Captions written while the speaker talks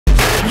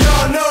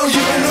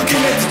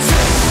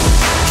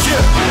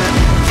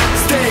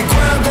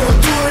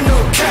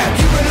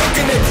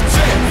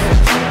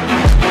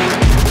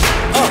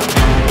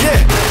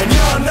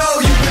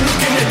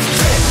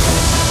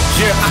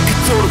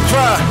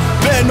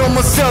on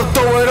myself,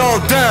 throw it all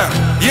down.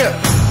 Yeah,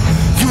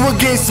 you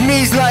against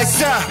me's like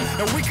sound.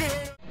 And we can...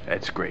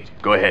 That's great.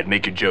 Go ahead,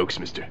 make your jokes,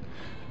 Mr.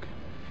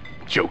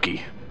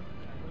 Jokey.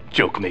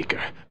 Joke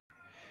maker.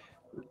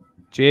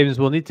 James,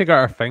 we'll need to get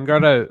our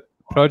finger out.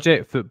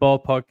 Project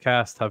Football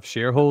Podcast have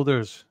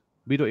shareholders.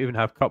 We don't even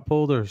have cup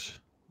holders.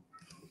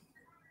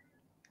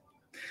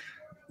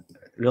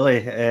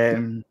 Really?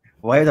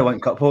 Why do they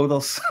want cup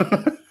holders?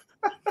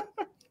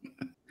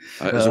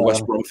 As a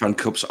West Brom fan,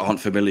 cups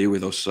aren't familiar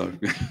with us, so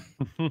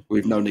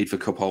we've no need for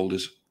cup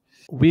holders.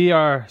 We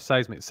are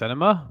Seismic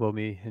Cinema. Well,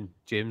 me and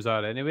James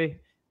are anyway.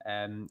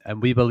 And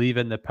we believe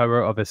in the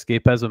power of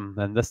escapism.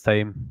 And this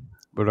time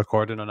we're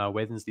recording on a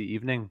Wednesday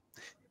evening.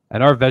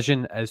 And our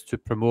vision is to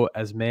promote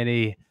as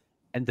many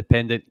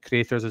independent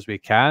creators as we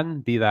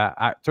can, be that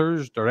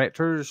actors,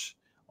 directors,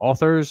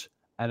 authors,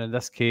 and in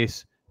this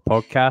case,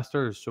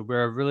 podcasters. So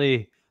we're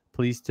really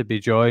pleased to be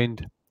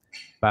joined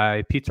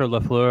by Peter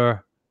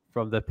Lafleur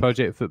from the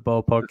Project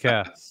Football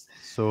Podcast.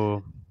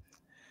 So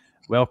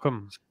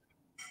welcome.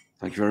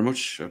 Thank you very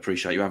much. I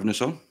appreciate you having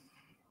us on.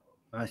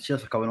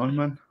 Cheers for coming on,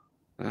 man.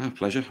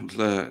 Pleasure.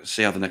 We'll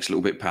see how the next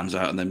little bit pans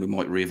out, and then we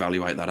might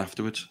reevaluate that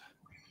afterwards.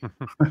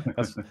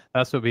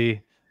 that's what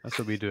we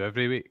do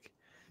every week.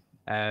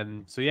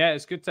 So yeah,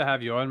 it's good to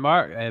have you on,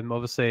 Mark.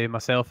 Obviously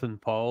myself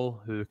and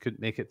Paul, who couldn't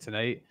make it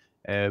tonight,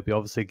 we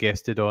obviously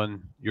guested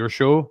on your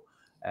show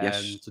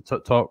to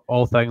talk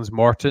all things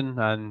Morton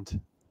and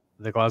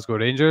the Glasgow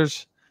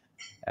Rangers.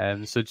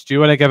 So do you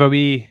want to give a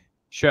wee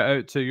shout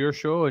out to your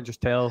show and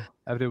just tell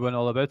everyone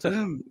all about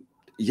it?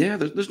 Yeah,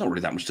 there's not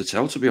really that much to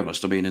tell, to be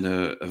honest. I mean, in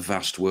a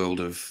vast world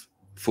of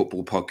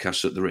football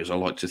podcasts that there is, I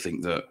like to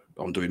think that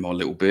I'm doing my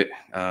little bit.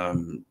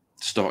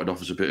 Started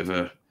off as a bit of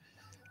a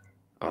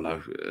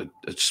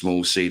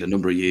small seed a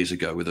number of years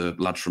ago with a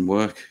lad from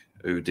work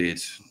who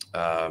did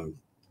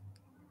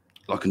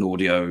like an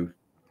audio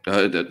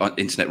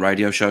internet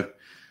radio show,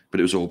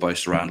 but it was all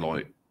based around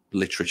like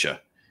literature.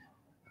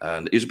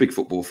 And he was a big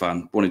football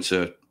fan, wanted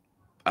to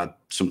add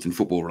something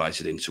football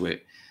related into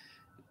it.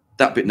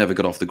 That bit never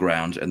got off the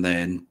ground. And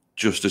then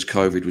just as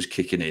COVID was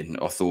kicking in,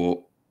 I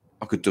thought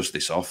I could dust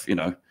this off. You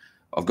know,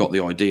 I've got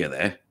the idea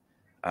there.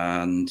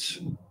 And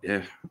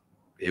yeah,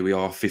 here we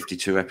are,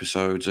 52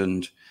 episodes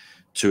and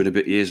 2 and a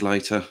bit years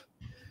later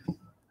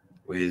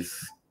with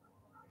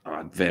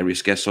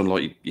various guests on,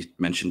 like you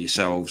mentioned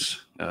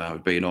yourselves,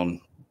 being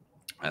on.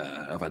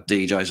 I've had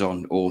DJs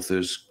on,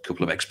 authors, a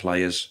couple of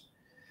ex-players.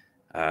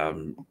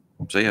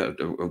 So yeah,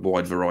 a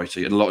wide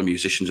variety, and a lot of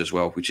musicians as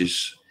well, which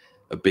is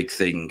a big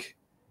thing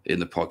in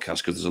the podcast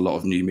because there's a lot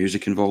of new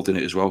music involved in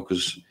it as well.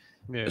 Because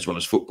as well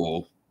as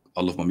football,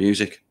 I love my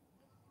music,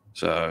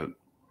 so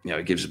you know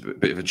it gives a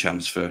bit of a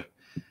chance for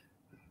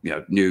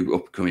new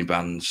upcoming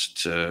bands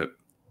to,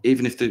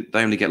 even if they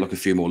only get like a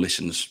few more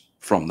listens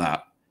from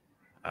that,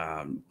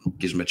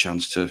 gives them a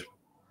chance to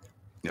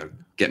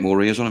get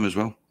more ears on them as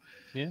well.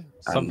 Yeah,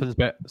 something's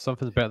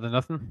better than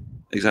nothing.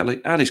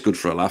 Exactly, and it's good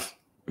for a laugh.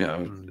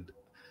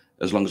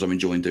 As long as I'm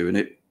enjoying doing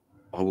it,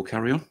 I will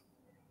carry on.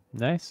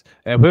 Nice.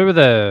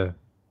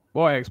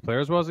 What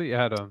ex-players was it you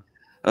had on?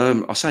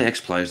 I say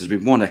ex-players. There's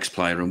been one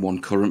ex-player and one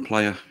current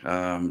player.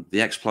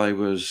 The ex-player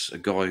was a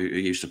guy who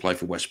used to play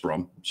for West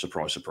Brom.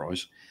 Surprise,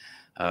 surprise.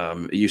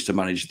 He used to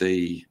manage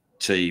the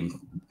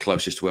team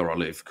closest to where I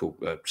live, called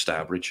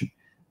Stourbridge,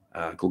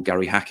 called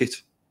Gary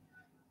Hackett.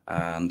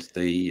 And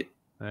the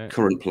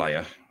current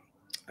player,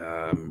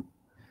 I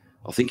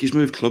think he's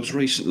moved clubs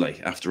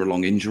recently after a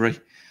long injury.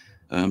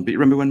 But you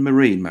remember when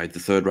Marine made the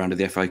 3rd round of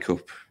the FA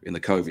Cup in the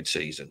COVID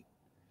season?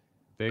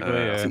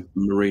 I think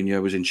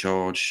Mourinho was in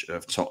charge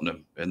of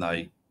Tottenham and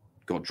they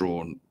got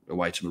drawn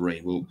away to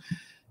Marine. Well,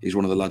 he's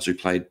one of the lads who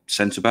played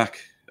centre-back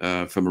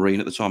for Marine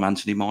at the time,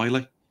 Anthony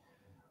Miley.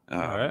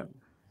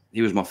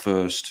 He was my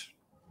first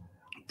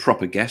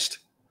proper guest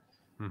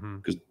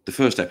because the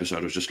first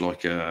episode was just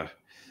like an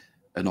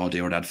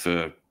idea I'd had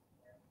for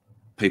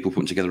people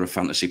putting together a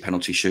fantasy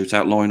penalty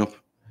shootout lineup.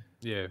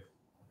 Yeah.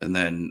 And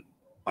then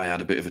I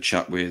had a bit of a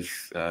chat with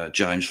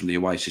James from the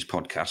Oasis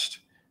podcast,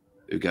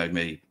 who gave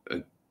me a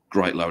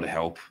great load of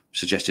help,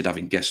 suggested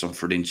having guests on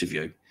for an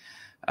interview,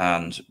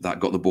 and that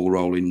got the ball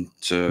rolling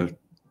to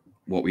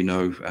what we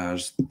know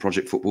as the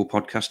Project Football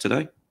Podcast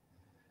today.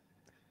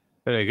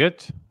 Very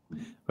good.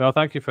 Well,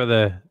 thank you for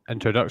the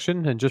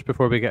introduction. And just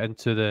before we get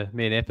into the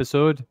main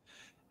episode,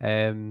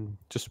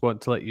 just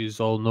want to let you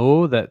all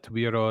know that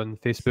we are on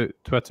Facebook,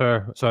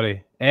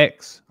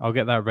 X. I'll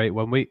get that right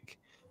one week.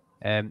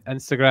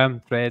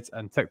 Instagram, Threads,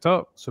 and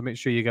TikTok. So make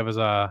sure you give us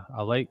a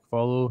like,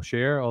 follow,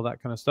 share, all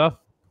that kind of stuff.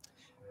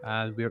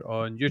 And we're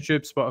on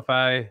YouTube,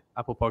 Spotify,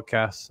 Apple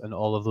Podcasts, and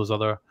all of those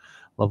other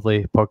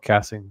lovely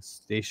podcasting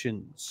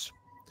stations.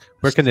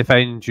 Where can they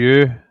find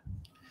you?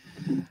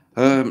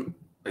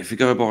 If you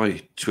go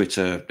by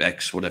Twitter,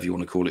 X, whatever you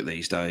want to call it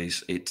these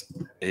days, it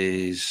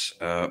is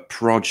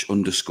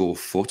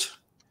proj_foot.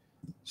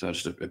 So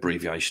just an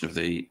abbreviation of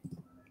the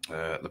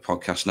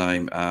podcast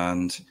name.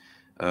 And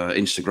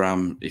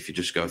Instagram, if you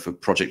just go for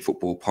Project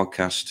Football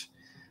Podcast.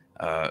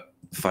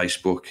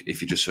 Facebook,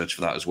 if you just search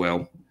for that as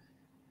well.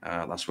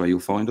 That's where you'll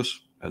find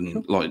us.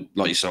 And like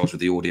yourselves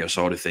with the audio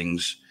side of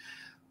things,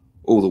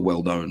 all the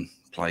well-known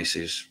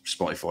places,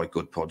 Spotify,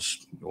 Good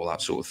Pods, all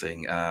that sort of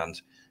thing, and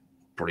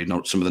probably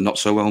not some of the not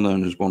so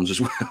well-known ones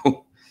as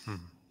well.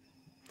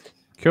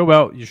 Cool.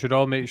 Well, you should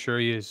all make sure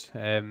you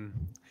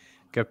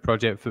give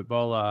Project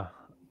Football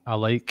a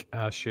like,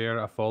 a share,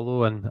 a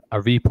follow, and a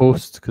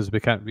repost, because we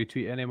can't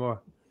retweet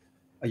anymore.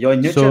 Are you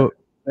on YouTube? So,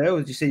 Well,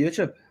 did you say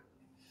YouTube?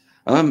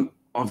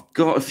 I've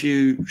got a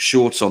few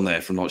shorts on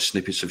there from like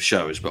snippets of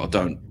shows, but I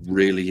don't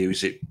really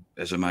use it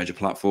as a major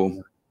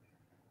platform.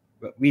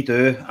 But we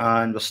do,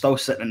 and we're still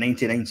sitting at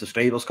 99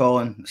 subscribers,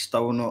 Colin. It's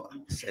still not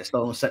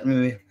sitting with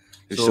me.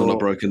 It's still not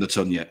broken the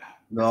ton yet.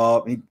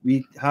 No,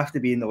 we have to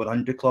be in the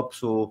 100 club,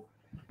 so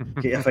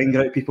get your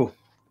finger out, people.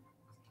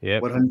 yeah,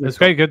 100 it's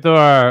quite good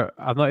though.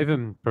 I've not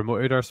even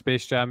promoted our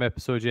Space Jam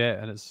episode yet,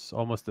 and it's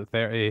almost at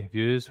 30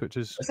 views, which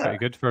is pretty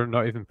good for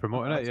not even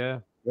promoting it. Yeah.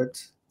 Good.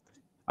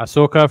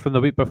 Ahsoka from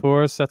the week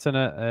before is sitting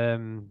at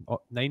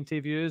 90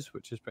 views,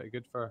 which is pretty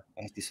good for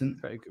That's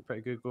decent.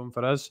 pretty good going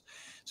for us.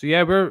 So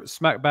yeah, we're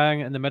smack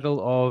bang in the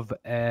middle of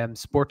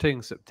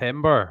Sporting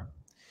September.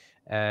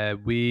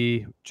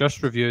 We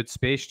just reviewed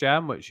Space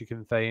Jam, which you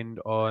can find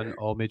on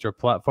all major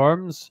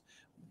platforms.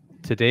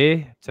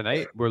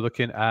 Tonight, we're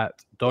looking at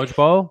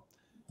Dodgeball,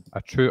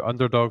 a true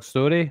underdog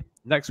story.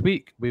 Next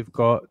week, we've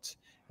got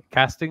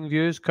casting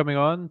views coming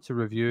on to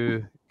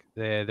review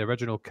the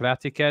original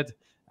Karate Kid.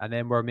 And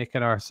then we're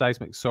making our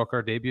Seismic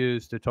Soccer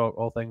debuts to talk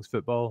all things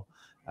football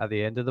at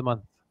the end of the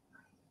month.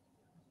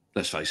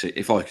 Let's face it,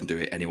 if I can do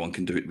it, anyone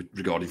can do it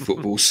regarding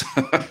football. So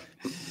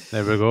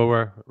There we go.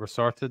 We're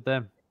sorted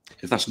then.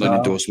 if that's not an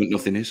endorsement,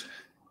 nothing is.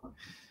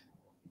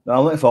 No,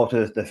 I'm looking forward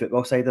to the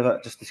football side of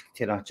it, just to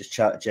kind of just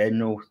chat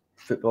general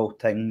football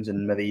things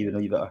and maybe even a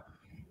wee bit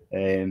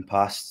of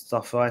past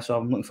stuff. So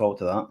I'm looking forward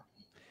to that.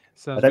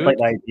 Sounds I did good. like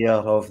the idea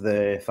of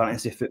the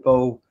fantasy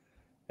football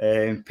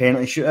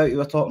penalty shootout you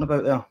were talking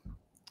about there.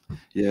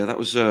 Yeah, that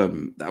was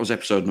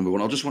episode number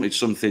 1. I just wanted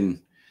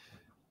something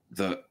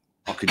that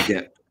I could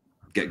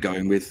get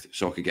going with,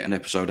 so I could get an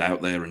episode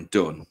out there and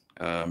done.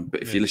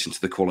 But if you listen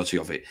to the quality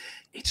of it,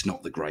 it's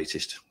not the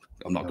greatest.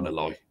 I'm not going to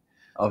lie.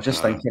 I was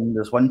just thinking,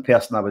 there's one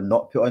person I would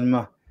not put on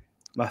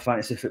my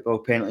fantasy football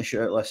penalty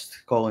shootout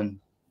list, Colin.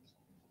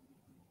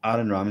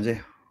 Aaron Ramsey.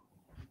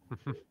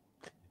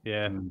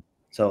 Yeah.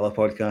 It's another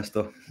podcast,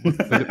 though.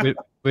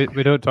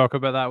 we don't talk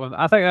about that one.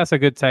 I think that's a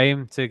good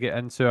time to get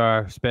into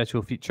our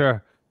special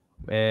feature.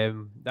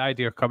 The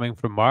idea coming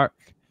from Mark.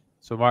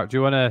 So, Mark, do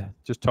you want to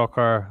just talk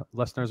our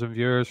listeners and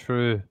viewers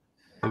through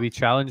the wee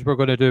challenge we're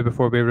going to do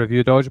before we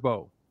review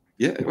Dodgeball?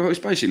 Yeah, well, it's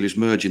basically just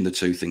merging the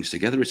two things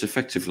together. It's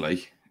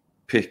effectively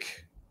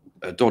pick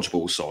a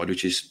Dodgeball side,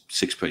 which is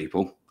 6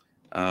 people,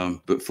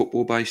 but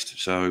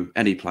football-based. So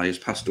any players,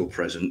 past or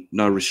present,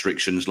 no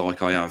restrictions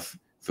like I have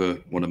for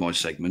one of my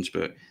segments,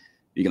 but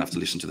you're going to have to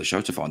listen to the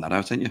show to find that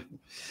out, aren't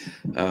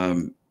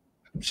you?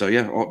 So,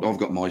 yeah, I've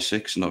got my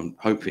 6, and I'm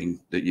hoping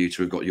that you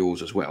two have got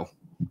yours as well.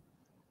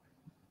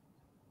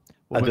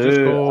 We'll just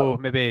go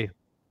maybe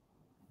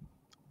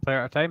player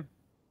at a time.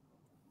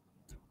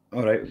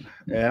 All right.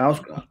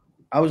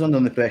 I was under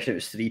the impression it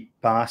was 3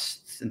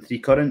 past and 3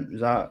 current.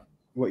 Is that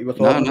what you were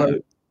talking about?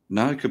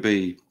 No, it could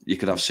be, you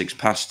could have 6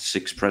 past,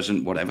 6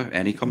 present, whatever,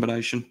 any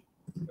combination.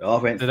 Well,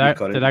 I went Did 3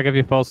 current. Did I give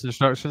you false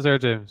instructions there,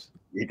 James?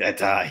 You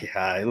did, aye.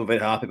 A little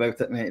bit happy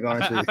about it, mate, to be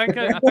honest with you.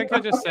 I think I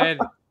just said.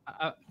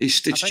 He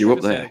stitched you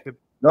up there.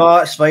 No,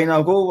 that's fine.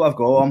 I've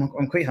got.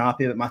 I'm quite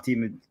happy that my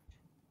team would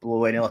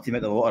blow any other team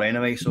out the water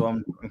anyway, so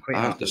I'm quite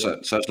happy. So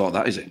it's like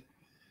that, is it?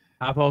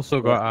 I've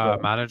also got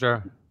a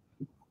manager.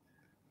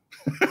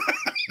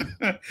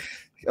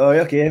 Oh,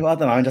 okay. Well, I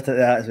had a manager to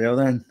that as well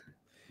then.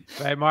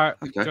 Right, Mark,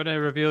 Okay. do you want to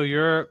reveal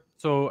your...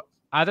 So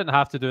I didn't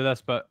have to do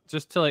this, but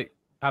just to like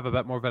have a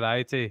bit more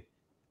variety,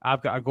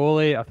 I've got a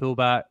goalie, a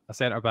fullback, a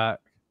centre back,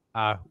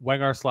 a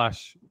winger /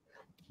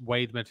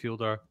 wide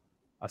midfielder,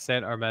 a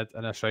centre mid,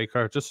 and a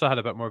striker. Just so I had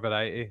a bit more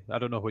variety. I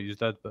don't know what you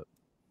did, but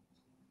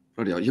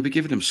Bloody hell, you'll be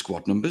giving him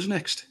squad numbers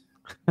next.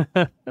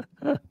 So,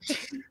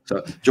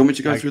 do you want me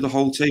to go through the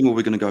whole team, or are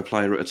we going to go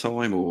player at a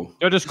time? Or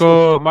you'll just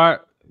go,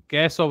 Mark.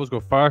 Guests always go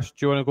first.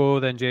 Do you want to go,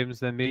 then James,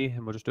 then me,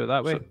 and we'll just do it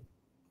that way? So,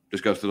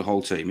 just go through the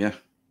whole team, yeah?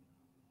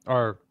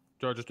 Or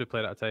do I just do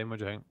player at a time? What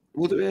do you think?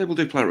 We'll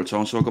do player at a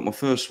time. So I've got my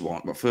first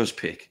one. My first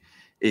pick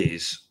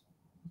is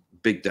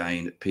Big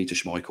Dane Peter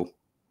Schmeichel.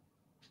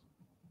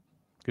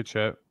 Good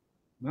shout.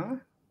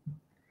 No.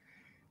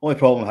 Only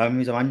problem with him,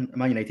 he's a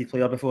Man United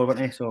player before,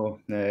 wasn't he?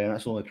 So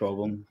that's the only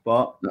problem.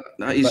 But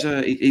No,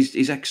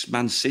 he's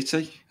ex-Man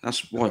City.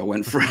 That's why I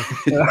went for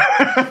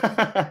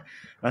it.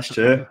 that's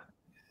true.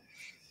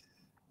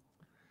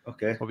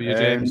 Okay. What about you,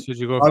 James? Who'd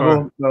you go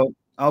for?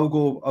 I'll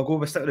go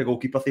with stick with the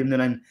goalkeeper theme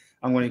then.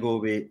 I'm going to go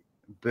with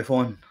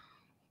Buffon.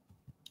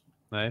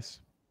 Nice.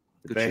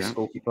 The best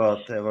goalkeeper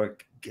to ever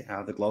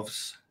have the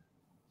gloves.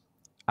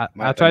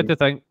 I tried to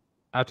think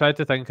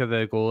of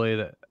the goalie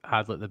that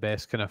had like the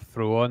best kind of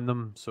throw on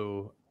them,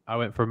 so I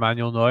went for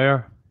Manuel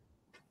Neuer.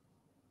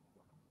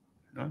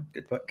 No,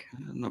 good pick.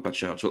 Not a bad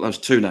shout. So those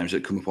 2 names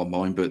that come up on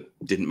mine, but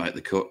didn't make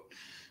the cut.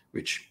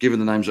 which, given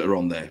the names that are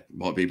on there,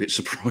 might be a bit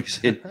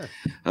surprising.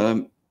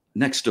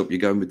 Next up, you're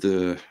going with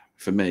the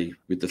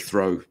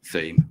throw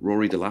theme,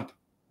 Rory Delap.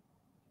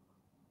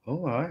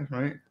 Oh, aye,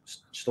 right.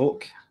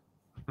 Stoke.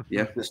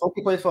 Yeah. The Stoke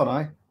he played for,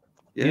 aye.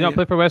 Did he not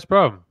play for West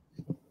Brom?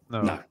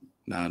 No.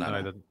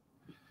 I didn't.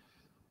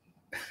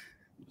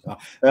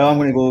 Well, I'm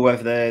going to go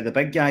with the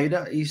big guy.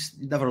 He's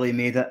never really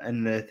made it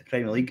in the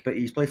Premier League, but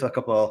he's played for a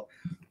couple of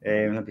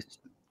maybe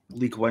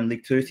League 1,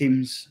 League 2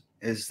 teams.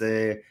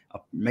 I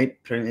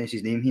might pronounce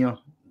his name here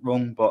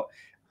wrong, but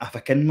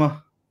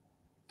Afakinwa.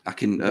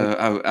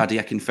 Adi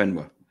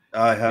Akinfenwa.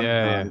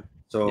 Yeah.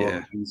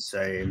 So he's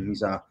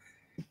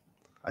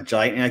a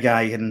giant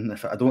guy, and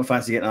I don't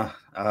fancy getting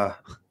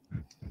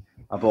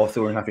a ball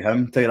thrown after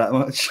him. Tell you that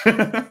much.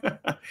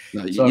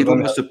 No,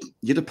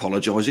 you'd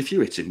apologise if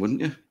you hit him,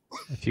 wouldn't you?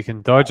 If you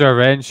can dodge a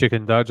wrench, you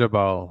can dodge a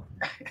ball.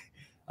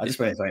 I just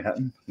went to try and hit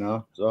him.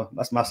 No, so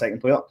that's my second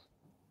player.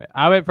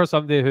 I went for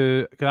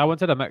somebody because I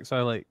wanted a mix.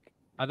 I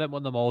didn't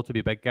want them all to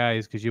be big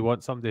guys because you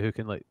want somebody who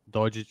can like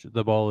dodge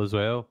the ball as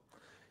well.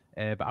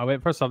 But I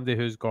went for somebody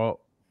who's got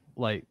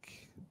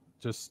like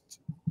just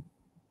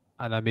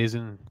an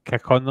amazing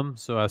kick on them.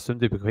 So I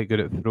assumed they'd be quite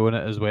good at throwing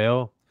it as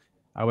well.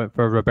 I went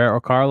for Roberto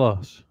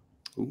Carlos.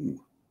 Ooh,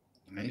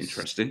 Nice.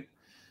 interesting.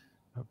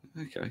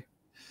 Okay.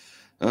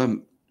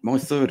 My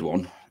third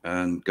one,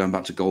 and going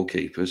back to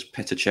goalkeepers,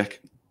 Petr Cech.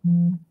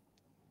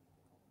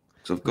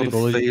 Because I've got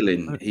a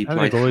feeling he How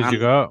many played. goals you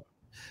got?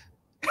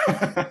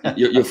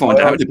 You'll find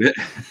out a bit.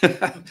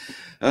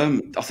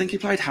 I think he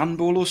played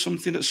handball or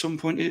something at some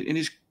point in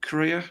his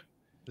career.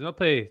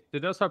 Did he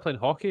not start playing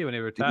hockey when he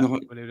retired?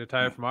 When he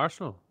retired from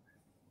Arsenal,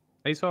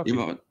 ice hockey. He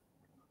might.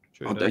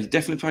 Sure He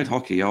definitely played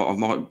hockey. I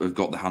might have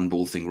got the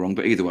handball thing wrong,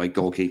 but either way,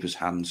 goalkeeper's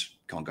hands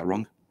can't go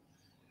wrong.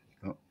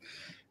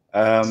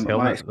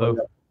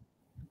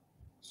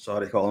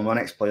 Sorry, Colin. My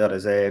next player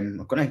is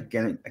I'm going to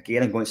again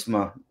against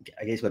my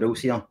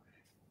rules here.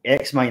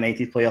 Ex-Man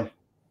United player,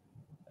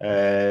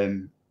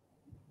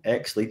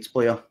 ex-Leeds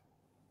player.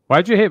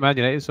 Why do you hate Man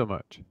United so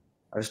much?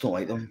 I just don't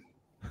like them.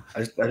 I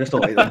just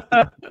don't like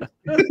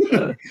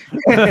them.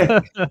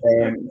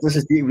 This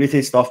is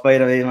deep-rooted stuff, by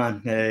the way,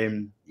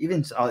 man.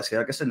 Even Alex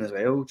Ferguson as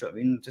well. Do you know what I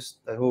mean?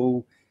 Just the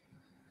whole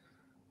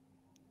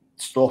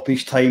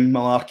stoppage time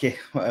malarkey,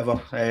 whatever.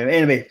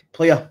 Anyway,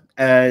 player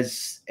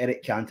is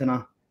Eric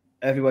Cantona.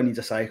 Everyone needs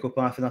a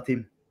psychopath in their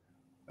team,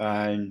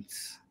 and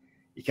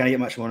you can't get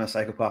much more than a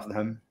psychopath than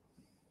him.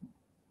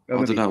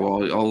 I don't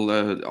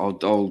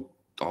know.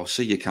 I'll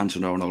see you,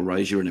 Cantona, and I'll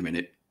raise you in a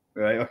minute.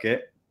 Right.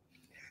 Okay.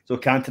 So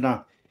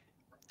Cantona.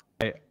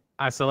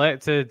 I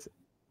selected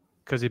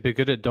because he'd be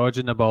good at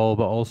dodging the ball,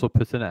 but also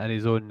putting it in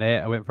his own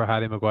net. I went for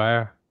Harry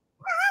Maguire.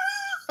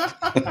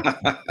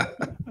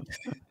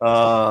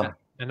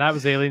 And that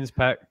was Alien's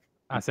pick.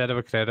 I said of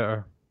a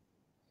creditor.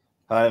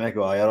 Harry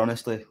Maguire,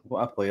 honestly,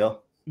 what a player.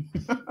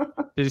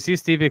 Did you see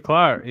Stevie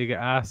Clark? He got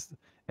asked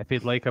if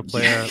he'd like a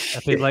player,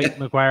 if he'd like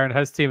Maguire in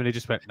his team, and he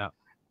just went,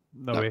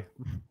 no way.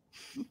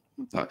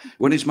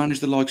 When he's managed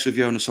the likes of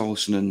Jonas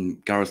Olsen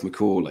and Gareth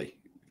McCauley,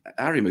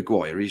 Harry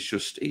Maguire,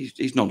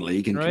 he's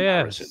non-league in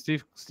comparison. Yeah,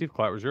 Steve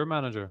Clark was your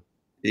manager.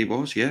 He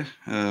was, yeah.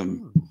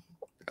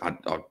 I'd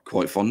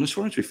quite fondness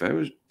for him, to be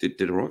fair.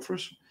 Did all right for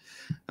us.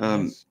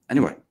 Nice.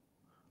 Anyway,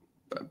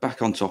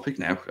 back on topic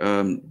now.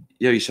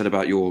 You said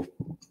about your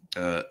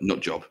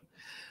nut job.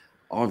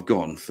 I've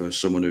gone for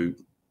someone who,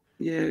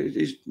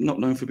 is not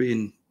known for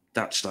being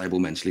that stable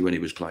mentally when he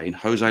was playing.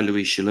 Jose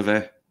Luis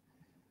Chilavert.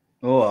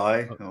 Oh,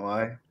 aye.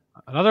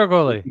 Another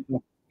goalie.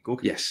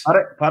 Yes.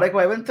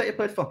 Paraguay, wasn't it he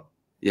played for?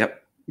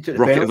 Yep.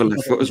 Rocket of a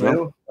left foot as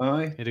well.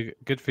 Aye. He had a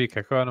good free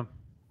kicker on him.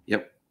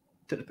 Yep.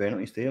 Took the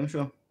penalties too, I'm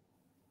sure.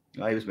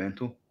 Aye, he was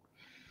mental.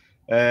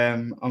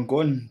 I'm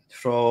going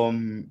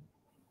from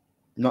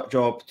nut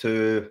job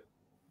to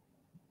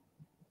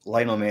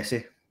Lionel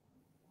Messi.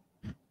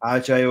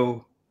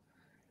 Agile.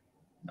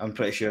 I'm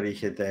pretty sure he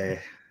could,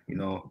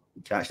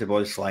 catch the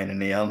ball flying in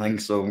the air and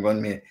things. So I'm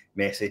going to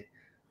Messi.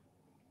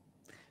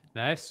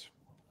 Nice.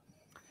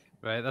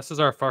 Right, this is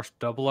our first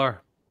doubler.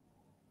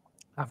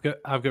 I've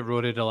got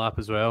Rory Delap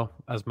as well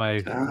as my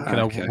kind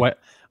of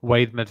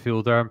wide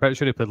midfielder. I'm pretty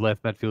sure he played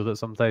left midfield at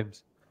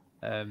sometimes.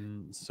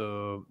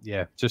 So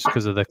yeah, just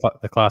because of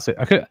the classic.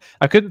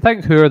 I couldn't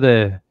think who are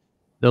the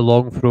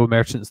long throw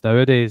merchants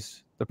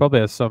nowadays. There probably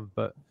is some,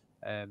 but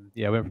I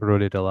went for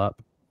Rory Delap.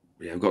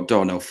 Yeah, we've got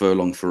Darnell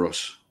Furlong for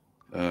us.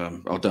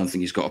 I don't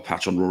think he's got a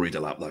patch on Rory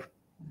Delap though.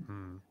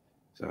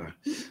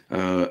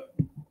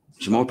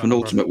 So my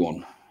penultimate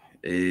one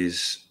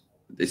is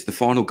it's the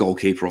final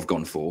goalkeeper I've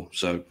gone for.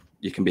 So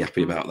you can be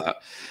happy about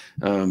that.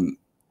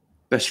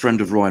 Best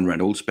friend of Ryan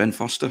Reynolds, Ben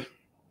Foster.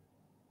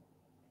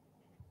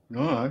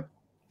 All right.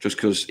 Just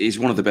because he's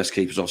one of the best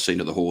keepers I've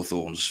seen at the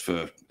Hawthorns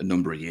for a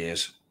number of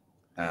years,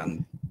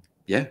 and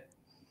yeah.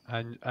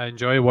 And I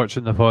enjoy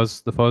watching the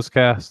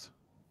Fozcast.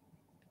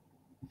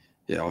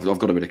 Yeah, I've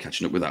got a bit of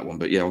catching up with that one,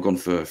 but yeah, I've gone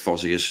for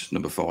Fozzie as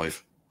number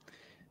 5.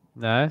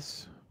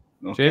 Nice.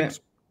 Okay.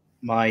 James?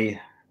 My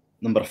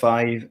number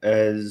 5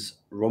 is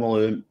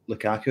Romelu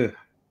Lukaku.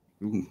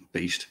 Ooh,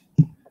 beast.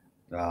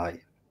 Aye.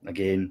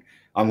 again,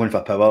 I'm going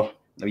for power,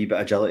 a wee bit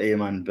of agility,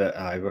 man. But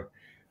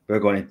we're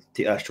going to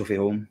take that trophy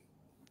home.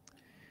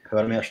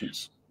 Power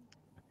merchants.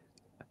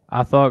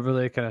 I thought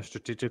really kind of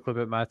strategically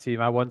about my team.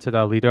 I wanted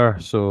a leader,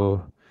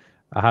 so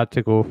I had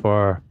to go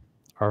for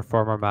our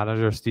former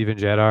manager, Steven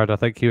Gerrard. I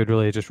think he would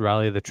really just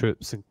rally the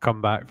troops and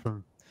come back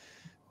from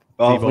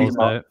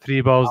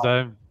three balls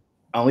down.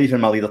 I'm leaving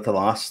my leader to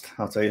last.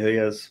 I'll tell you who he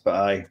is. But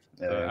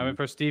I went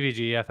for Stevie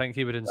G. I think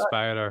he would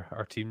inspire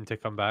our team to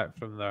come back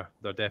from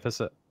their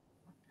deficit.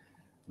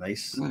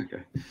 Nice.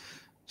 Okay.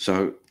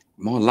 So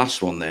my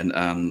last one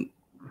then,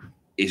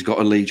 he's got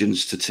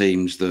allegiance to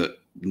teams that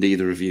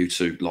neither of you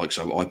two like.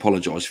 So I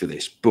apologise for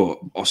this, but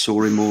I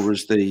saw him more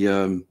as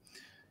the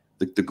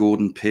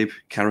Gordon Pibb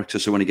character.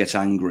 So when he gets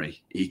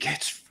angry, he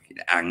gets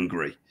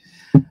angry.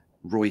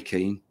 Roy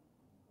Keane.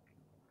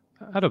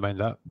 I don't mind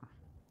that.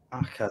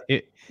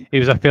 Okay. He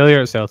was a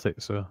failure at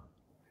Celtic, so.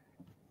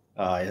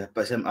 Aye,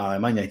 but it's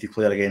Man United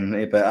player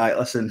again. But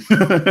listen.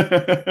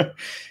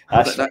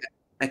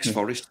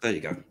 Ex-Forest, there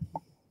you go.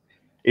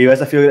 He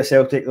was a failure at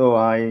Celtic, though.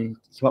 I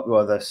came up with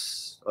all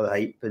the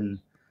hype, and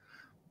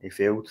he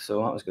failed,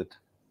 so that was good.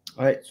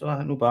 All right, so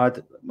not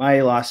bad.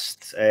 My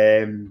last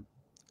pick,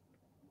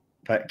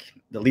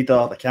 the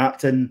leader, the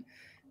captain,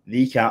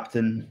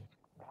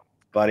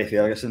 Barry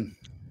Ferguson.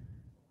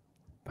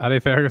 Barry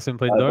Ferguson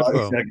played dodgeball.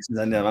 Barry Ferguson's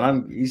in there,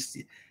 man.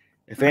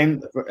 If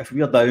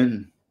we're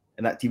down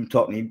and that team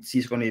top needs,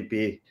 he's going to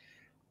be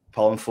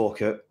pulling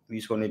folk out.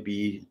 He's going to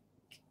be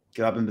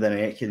grabbing by the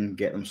neck and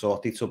getting them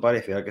sorted. So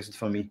Barry Ferguson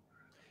for me.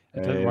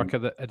 It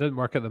didn't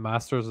work at the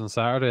Masters on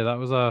Saturday. That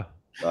was a.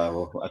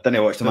 Well, I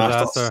didn't watch the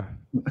Masters.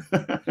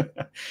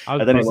 I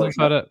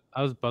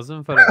was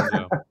buzzing for it as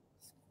well.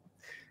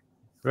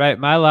 Right,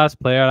 my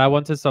last player. I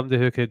wanted somebody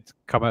who could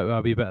come out with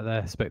a wee bit of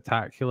the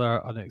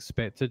spectacular,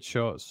 unexpected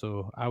shot.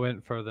 So I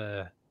went for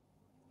the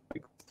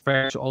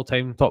French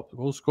all-time top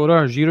goal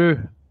scorer,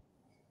 Giroud.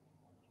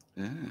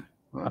 Yeah.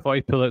 I thought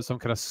he'd pull out some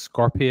kind of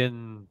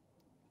scorpion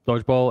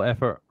dodgeball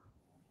effort.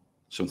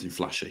 Something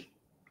flashy.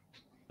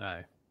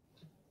 Aye.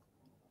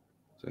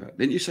 So,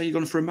 didn't you say you're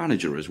going for a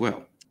manager as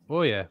well?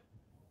 Oh, yeah.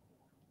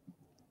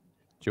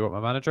 Do you want my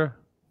manager?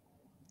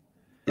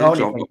 Yeah,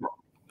 so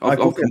I've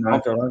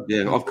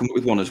come up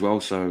with one as well.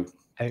 So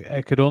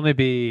it could only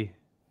be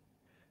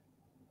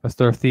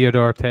Mr.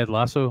 Theodore Ted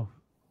Lasso.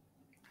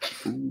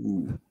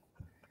 Ooh.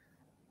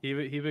 He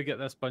would get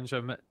this bunch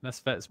of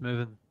misfits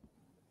moving.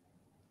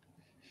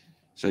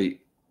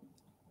 See,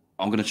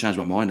 I'm going to change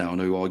my mind now on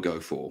who I go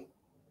for.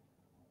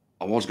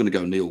 I was going to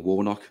go Neil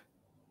Warnock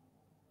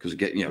because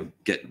get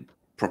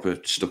proper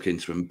stuck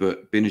into him.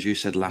 But being as you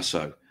said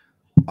Lasso,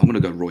 I'm going to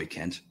go Roy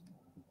Kent.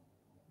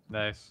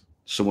 Nice.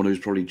 Someone who's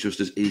probably just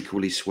as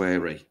equally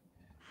sweary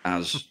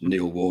as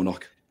Neil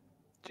Warnock.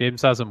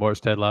 James hasn't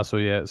watched Ted Lasso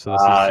yet, so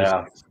this is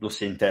just... I've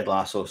seen Ted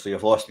Lasso, so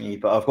you've lost me.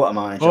 But I've got a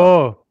manager.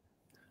 Oh,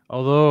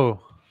 although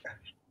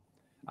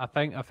I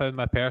think I found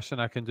my person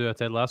I can do a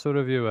Ted Lasso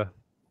review with.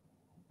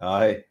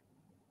 Aye.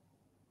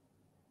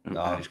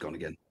 He's gone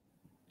again.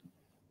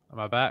 Am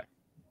I back?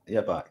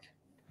 Yeah, back.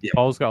 Yeah.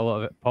 Paul's got a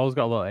lot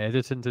of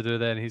editing to do.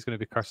 Then he's going to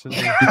be cursing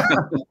me.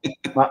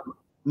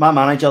 my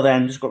manager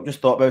then just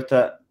thought about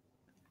it.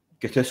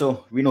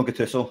 Gattuso, Reno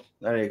Gattuso.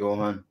 There you go,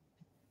 man.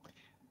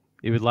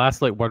 He would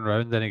last like one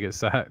round, then he gets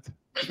sacked.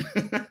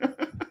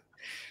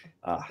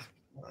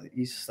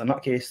 He's a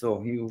nutcase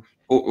though.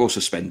 Or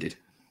suspended.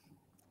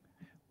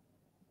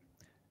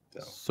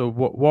 So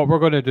what we're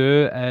going to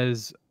do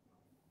is,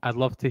 I'd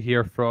love to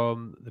hear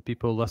from the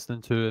people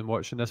listening to and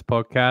watching this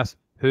podcast.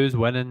 Who's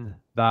winning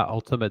that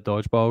ultimate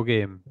dodgeball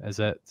game? Is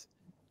it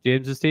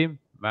James's team,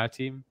 my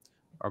team,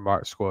 or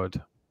Mark's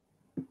squad?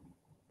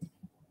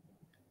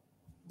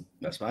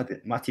 That's my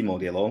team all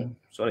day long.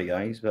 Sorry,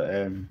 guys, but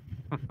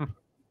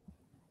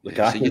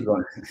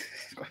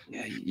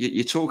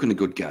you're talking a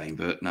good game,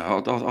 but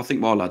no, I think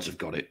my lads have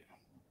got it.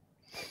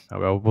 Oh,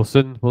 well,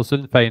 we'll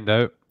soon find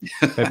out.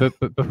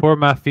 but before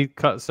my feed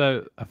cuts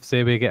out, I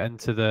say we get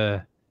into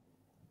the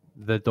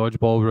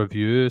dodgeball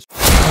reviews.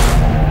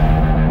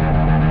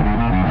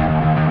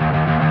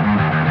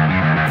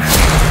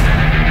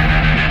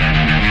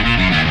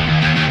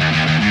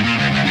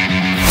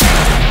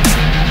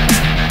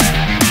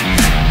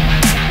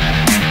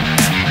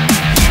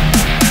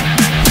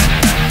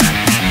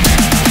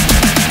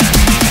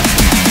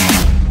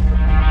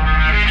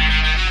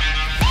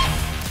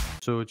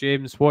 So,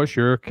 James, what's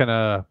your kind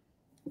of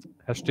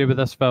history with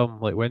this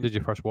film? Like, when did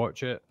you first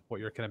watch it? What are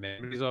your kind of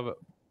memories of it?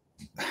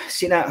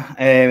 Seen it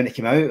when it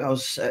came out. I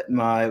was at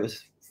it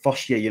was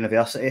first year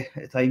university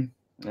at the time.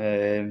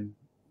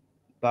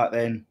 Back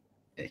then,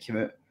 it came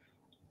out.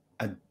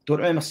 I don't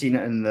remember seeing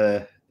it in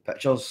the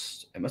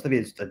pictures. It must have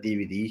been a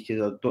DVD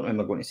because I don't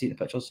remember going to see it in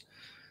the pictures.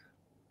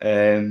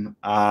 And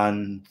I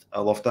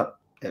loved it.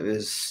 It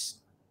was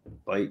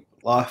like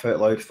laugh out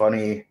loud,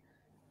 funny,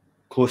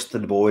 close to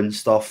the bone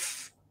stuff.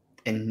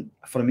 And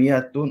for me,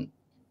 I was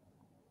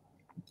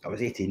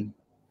 18,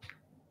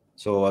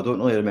 so I don't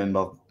really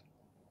remember,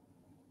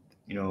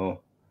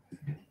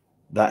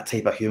 that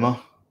type of humour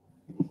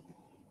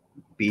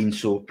being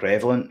so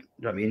prevalent.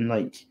 You know what I mean?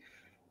 Like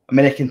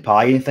American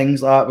Pie and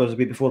things like that was a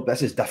bit before.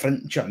 This is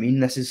different. Do you know what I mean?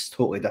 This is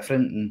totally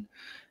different, and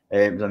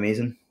it was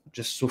amazing.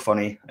 Just so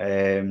funny.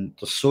 There's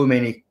so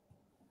many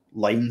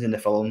lines in the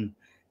film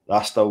that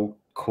I still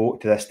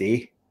quote to this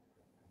day.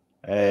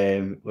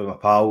 With my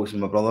pals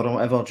and my brother or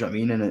whatever. Do you know what I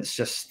mean? And it's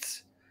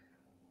just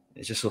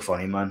so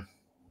funny, man.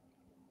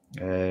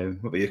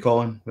 What about you,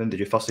 Colin? When did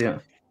you first see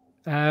it?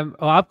 Well,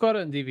 I've got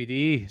it on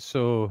DVD,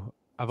 so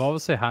I've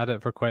obviously had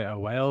it for quite a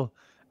while.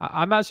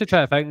 I'm actually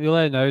trying to think.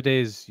 Really,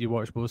 nowadays you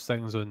watch most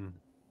things on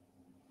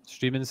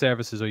streaming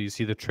services, or you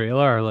see the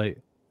trailer. Like,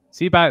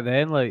 see back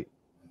then, like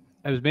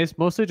it was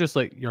mostly just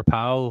like your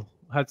pal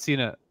had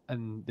seen it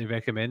and they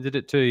recommended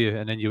it to you,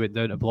 and then you went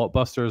down to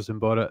Blockbusters and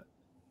bought it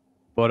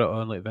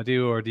on like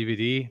video or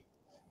DVD.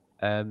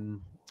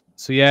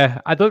 So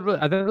yeah, I don't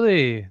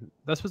really.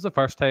 This was the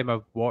first time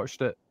I've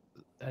watched it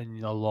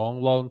in a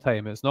long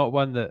time. It's not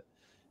one that,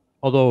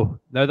 although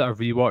now that I've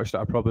rewatched it,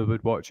 I probably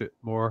would watch it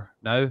more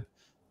now.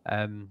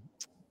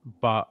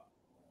 But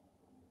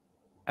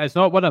it's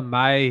not one of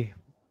my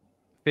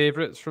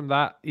favorites from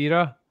that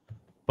era.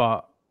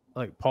 But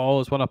like Paul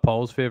is one of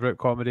Paul's favorite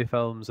comedy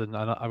films, and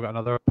I've got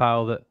another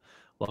pal that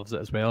loves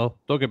it as well.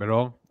 Don't get me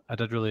wrong, I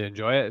did really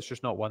enjoy it. It's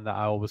just not one that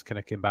I always kind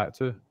of came back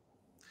to.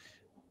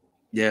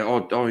 Yeah,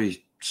 I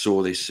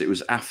saw this. It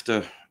was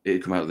after it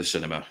had come out of the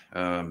cinema.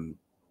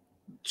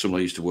 Someone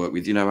I used to work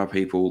with, you know how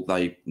people,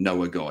 they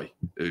know a guy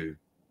who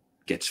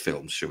gets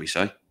films, shall we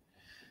say.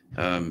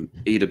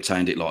 He'd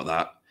obtained it like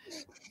that.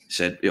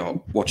 Said, yeah,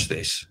 watch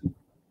this.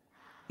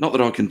 Not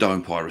that I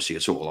condone piracy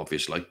at all,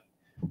 obviously.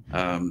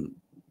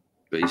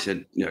 But he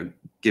said, you know,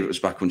 give it us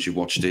back once you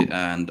watched it.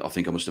 And I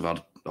think I must have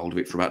had hold of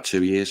it for about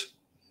 2 years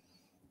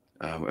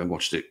and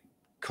watched it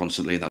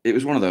constantly. It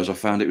was one of those, I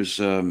found it was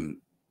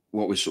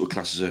what was sort of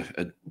classed as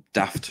a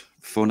daft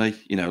funny,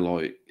 you know,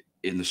 like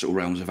in the sort of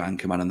realms of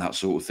Anchorman and that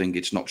sort of thing.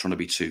 It's not trying to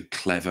be too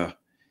clever.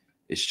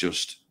 It's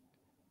just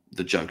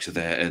the jokes are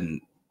there.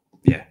 And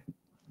yeah,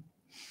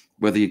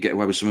 whether you get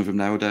away with some of them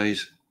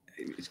nowadays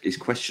is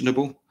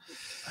questionable.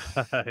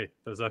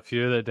 There's a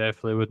few that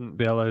definitely wouldn't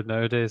be allowed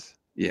nowadays.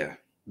 Yeah.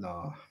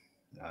 No,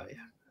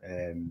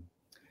 yeah.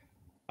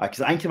 Because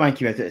Anchorman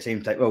came out at the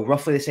same time. Well,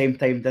 roughly the same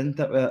time, didn't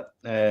it?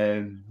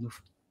 And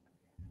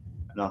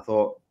I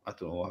thought, I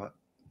don't know,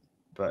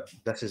 but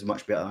this is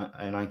much better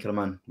than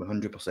Anchorman,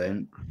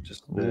 100%.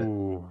 Just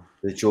the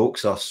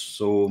jokes are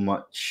so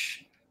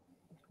much.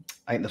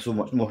 I think they're so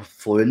much more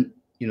fluent.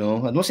 You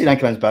know, I'm not saying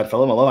Anchorman's a bad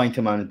film. I love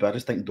Anchorman, but I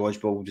just think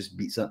Dodgeball just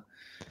beats it.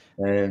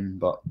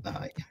 But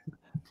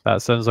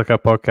that sounds like a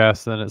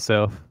podcast in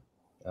itself.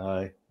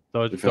 Aye.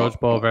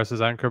 Dodgeball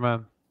versus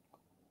Anchorman.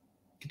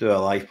 Could do a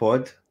live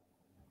pod.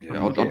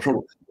 Yeah,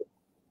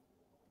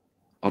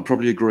 I'd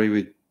probably agree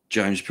with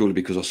James purely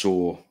because I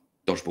saw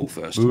Dodgeball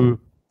first.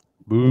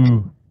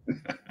 Boo.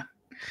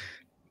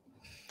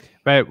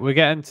 Right, we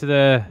get into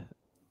the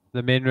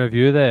main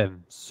review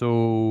then.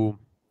 So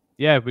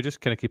yeah, we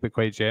just kind of keep it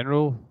quite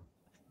general.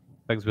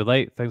 Things we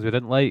like, things we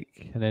didn't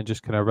like, and then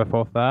just kind of riff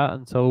off that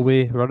until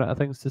we run out of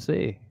things to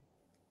say.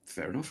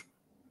 Fair enough.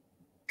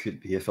 Could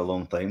be here for a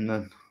long time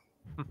then.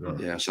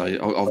 Yeah, so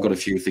I've got a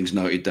few things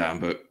noted down,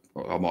 but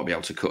I might be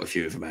able to cut a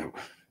few of them out.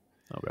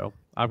 Oh well,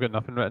 I've got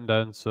nothing written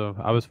down, so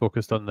I was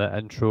focused on the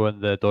intro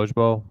and the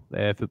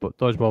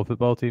dodgeball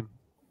football team.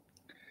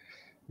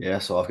 Yeah,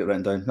 so I've got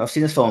written down. I've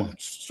seen this film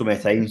so many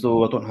times,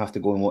 though. I don't have to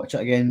go and watch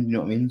it again. You know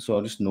what I mean? So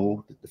I just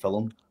know the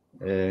film.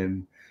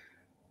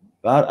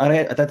 But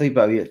I did a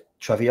bit of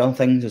trivia on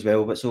things as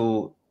well. But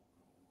so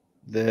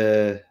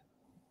the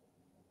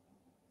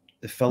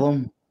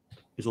film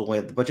was only,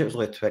 the budget was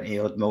only 20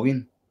 odd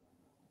million,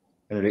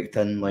 and it raked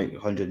in like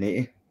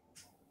 180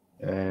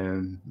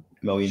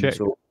 million.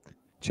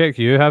 Check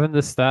you having the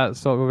stats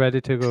sort of ready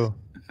to go.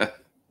 I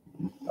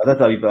did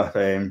a wee bit of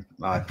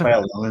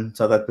trial running,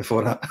 so I did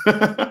before that.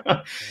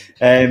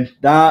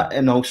 That,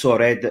 and also I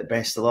read that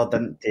Ben Stiller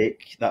didn't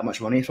take that much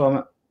money from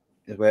it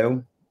as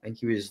well. I think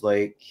he was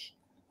like,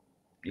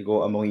 you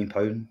got £1 million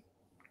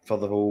for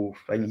the whole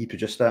thing. He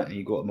produced it, and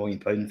you got £1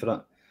 million for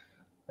it.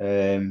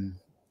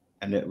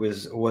 And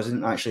it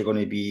wasn't actually going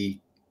to be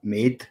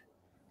made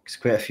because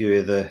quite a few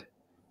of the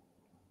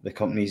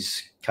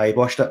companies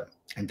kiboshed it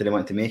and didn't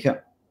want to make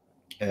it.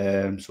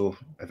 So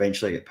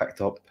eventually it picked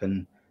up,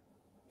 and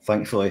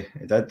thankfully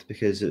it did,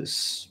 because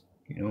it's,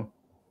 you know,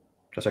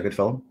 just a good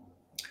film.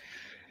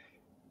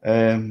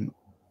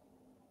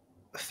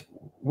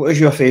 What is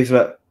your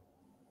favourite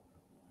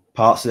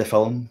parts of the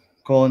film,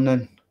 Colin,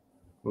 then?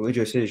 What would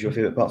you say is your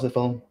favourite parts of the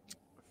film?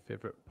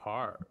 Favourite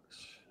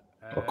parts?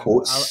 Or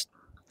quotes?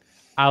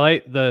 I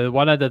like the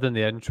one I did in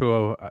the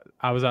intro.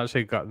 I was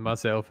actually gutting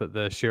myself at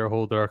the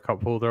shareholder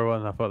cup holder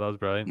one. I thought that was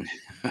brilliant.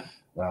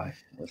 Aye,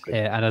 that's good.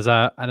 And as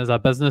a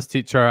business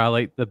teacher, I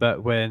liked the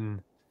bit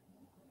when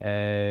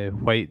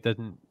White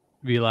didn't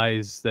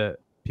realize that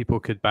people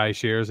could buy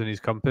shares in his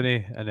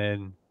company, and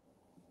then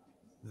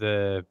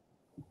the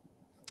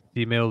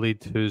female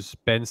lead, who's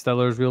Ben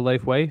Stiller's real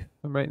life wife,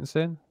 I'm right in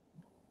saying?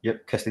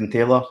 Yep, Kristen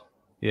Taylor.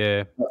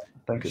 Yeah.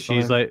 I think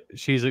it's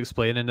she's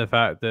explaining the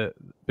fact that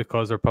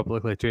because they're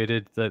publicly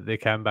traded that they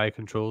can buy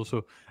control.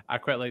 So I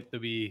quite like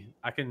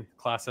I can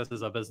class this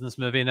as a business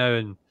movie now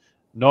and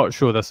not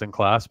show this in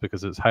class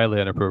because it's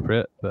highly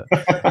inappropriate. But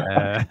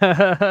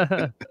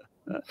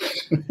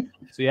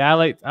so yeah, I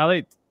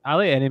like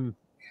any,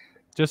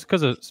 just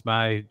because it's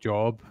my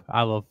job.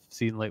 I love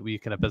seeing like wee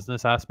kind of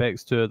business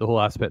aspects to it, the whole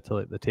aspect to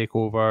like the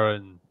takeover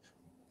and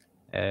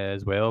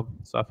as well.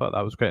 So I thought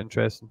that was quite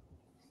interesting.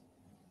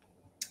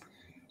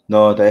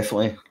 No,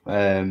 definitely.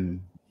 I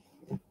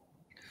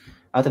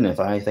don't know if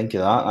I think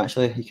of that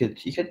actually. You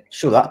could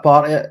show that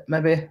part of it,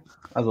 maybe.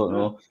 I don't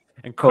know.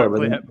 And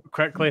Probably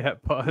quickly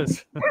hit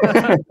pause.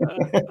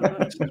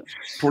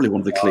 Probably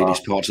one of the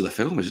cleanest parts of the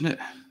film, isn't it?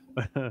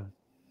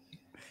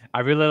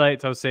 I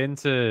was saying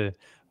to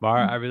Mar,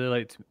 I really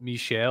liked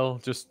Michelle,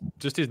 just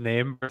his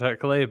name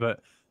particularly,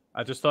 but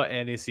I just thought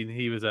any scene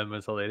he was in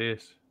was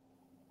hilarious.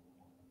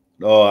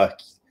 Oh,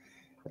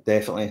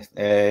 definitely.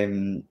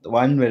 The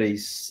one where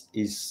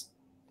he's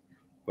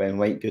when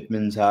White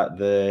Goodman's at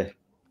her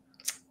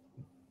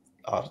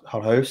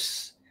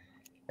house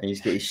and he's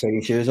got his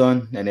shiny shoes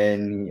on, and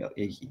then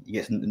he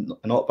gets a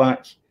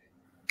knockback,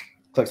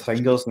 clicks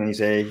fingers, and he's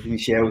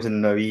Michelle's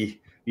in a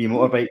wee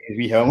motorbike, his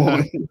wee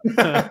helmet.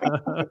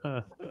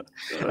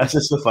 That's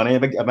just so funny. A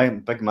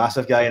big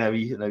massive guy in a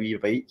wee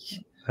bike.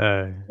 You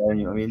know what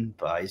I mean?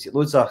 But he's got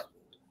loads of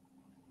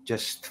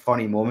just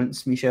funny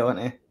moments, Michelle,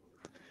 isn't he?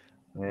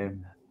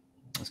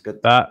 That's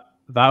good. That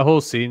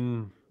whole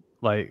scene,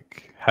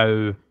 like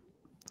how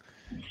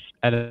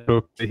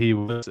inappropriate he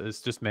was,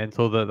 it's just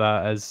mental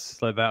that is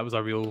like that was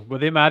a real. Were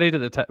they married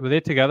at the time? Were they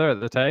together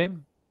at the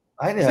time?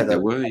 I think they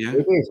were, yeah.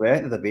 Baby as well.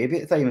 They had a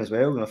baby at the time as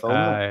well when I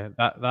filmed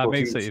that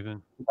makes it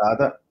even.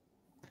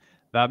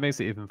 That makes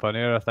it even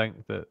funnier. I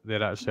think that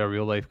they're actually a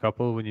real life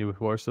couple when you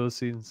watch those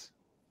scenes.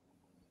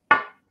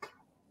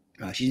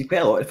 She's in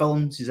quite a lot of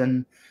films. She's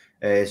in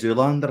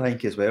Zoolander, I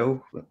think, as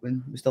well.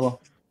 When we still are.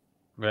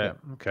 Right.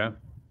 Okay.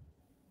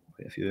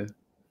 Quite a few.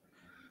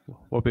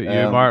 What about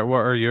you, Mark? What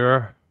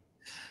are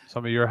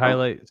some of your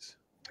highlights?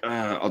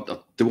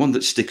 The one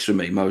that sticks with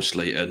me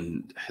mostly,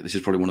 and this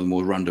is probably one of the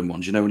more random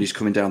ones. You know, when he's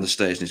coming down the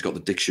stairs and he's got the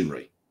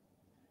dictionary,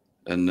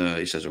 and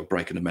he says, "Oh,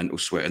 breaking a mental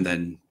sweat," and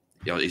then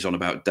he's on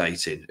about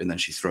dating, and then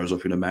she throws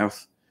up in her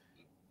mouth.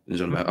 And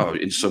he's on about, "Oh,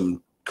 in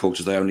some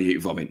cultures they only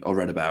eat vomit." I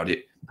read about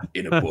it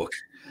in a book.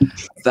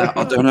 That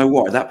I don't know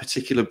why that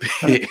particular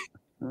bit.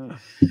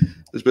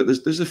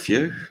 There's a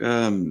few.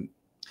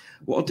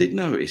 What I did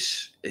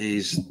notice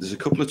is there's a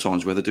couple of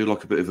times where they do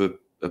like a bit of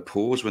a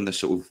pause when they're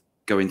sort of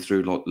going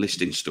through like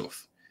listing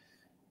stuff,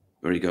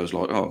 where he goes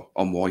like, "Oh,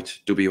 I'm white,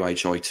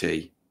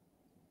 WHITE,"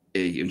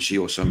 and she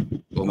also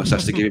almost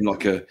has to give him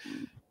like a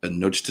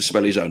nudge to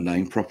spell his own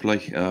name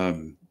properly.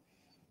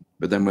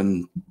 But then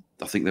when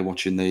I think they're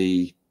watching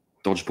the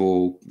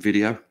Dodgeball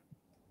video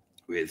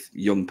with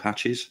young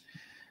Patches,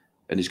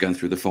 and he's going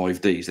through the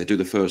 5Ds, they do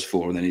the first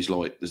 4, and then he's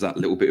like, there's that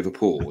little bit of a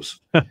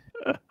pause,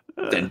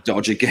 then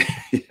dodge again.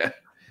 Yeah.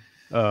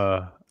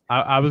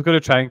 I was going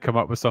to try and come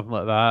up with something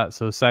like that.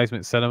 So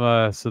Seismic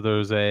Cinema. So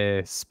there's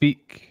a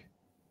Speak.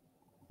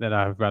 Then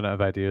I ran out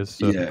of ideas.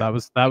 So yeah.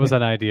 that was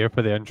an idea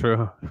for the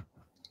intro.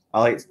 I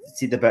like to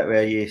see the bit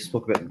where you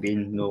spoke about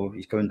being,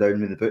 he's coming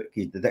down with the book,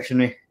 the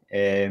dictionary.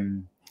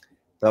 The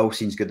whole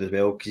scene's good as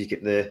well because you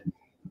get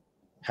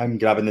him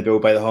grabbing the bill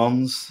by the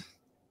horns.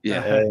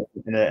 Yeah.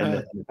 In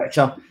the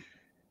picture,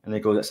 and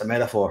he goes, "It's a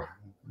metaphor,"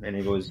 and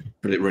he goes,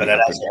 "But it really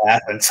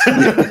happens."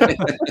 That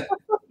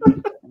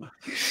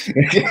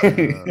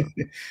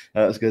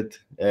was good.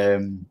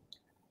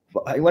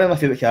 But one of my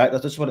favourite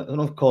characters. I don't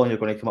know if Colin, you're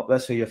going to come up with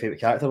this, who your favourite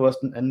character was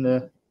in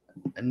the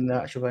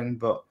actual thing,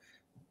 but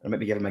I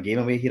might be giving my game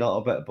away here a little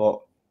bit. But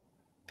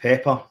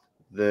Pepper,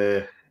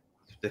 the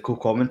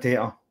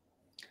co-commentator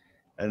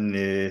in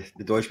the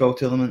Dodgeball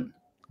tournament,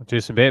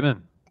 Jason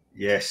Bateman.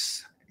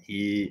 Yes,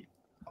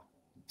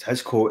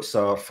 his quotes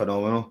are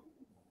phenomenal,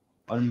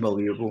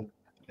 unbelievable.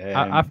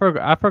 I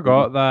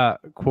forgot that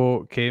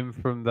quote came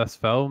from this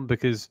film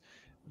because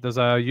there's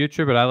a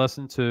YouTuber I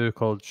listen to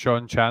called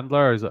Sean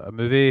Chandler. Is a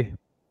movie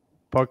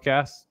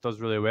podcast, does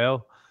really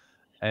well,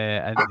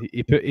 and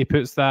he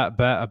puts that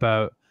bit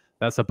about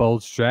that's a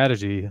bold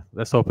strategy.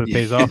 Let's hope it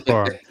pays off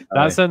for him.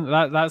 That's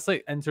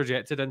like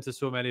interjected into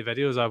so many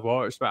videos I've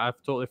watched, but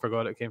I've totally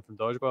forgot it came from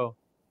Dodgeball.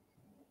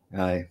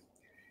 Aye.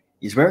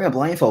 He's wearing a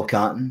blindfold,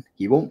 Carton.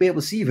 He won't be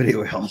able to see very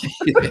well.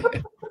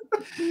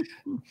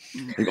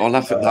 I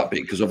laugh at that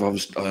bit because I've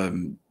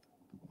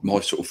my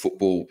sort of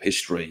football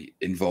history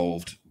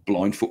involved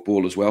blind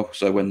football as well.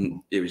 So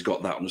when he's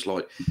got that, I was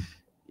like,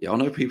 yeah, I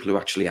know people who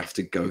actually have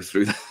to go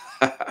through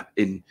that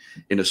in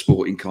a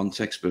sporting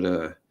context.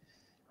 But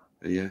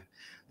yeah,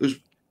 there's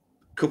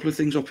a couple of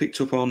things I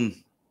picked up on,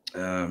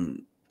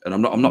 and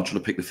I'm not trying to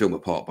pick the film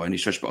apart by any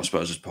stretch, but I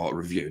suppose as part of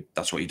review,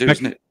 that's what you do,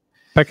 isn't it?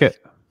 Pick it.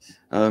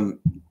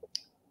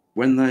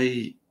 When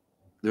they're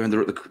in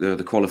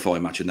the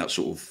qualifying match in that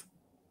sort of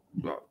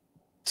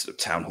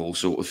town hall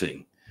sort of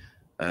thing,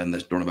 and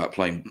they're on about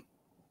playing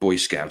Boy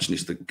Scouts, and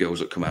it's the girls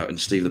that come out, and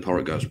Steve the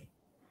Porritt goes,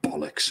 "Bollocks."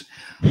 bollocks.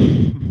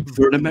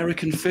 For an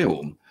American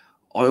film,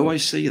 I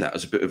always see that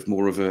as a bit of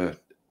more of a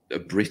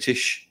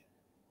British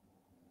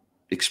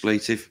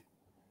expletive.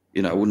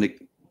 You know, I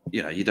wouldn't.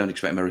 You know, you don't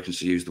expect Americans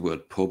to use the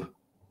word pub,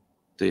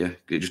 do you?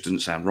 It just doesn't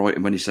sound right.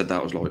 And when he said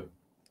that, I was like,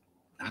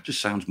 that just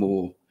sounds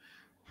more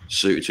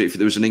suited to it. If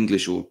there was an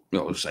English or,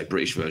 let's say,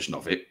 British version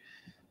of it,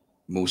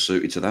 more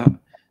suited to that.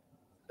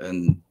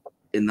 And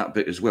in that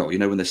bit as well, you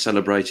know, when they're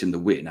celebrating the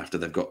win after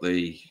they've got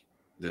the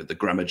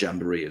grammar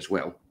jamboree as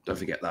well, don't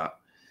forget that.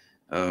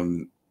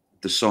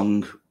 The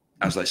song,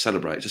 as they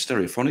celebrate, it's a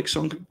stereophonic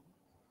song.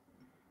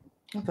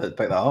 I thought I'd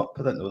pick that up.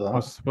 I didn't know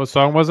that. What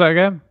song was it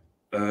again?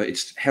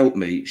 It's Help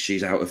Me,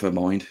 She's Out of Her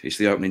Mind. It's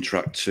the opening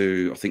track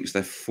to, I think it's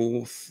their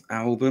 4th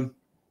album.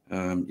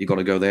 You Got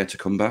to Go There to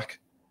Come Back.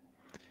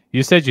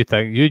 You said you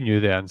knew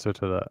the answer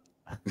to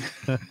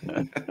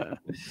that.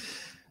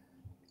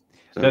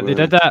 They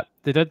did that.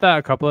 They did that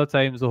a couple of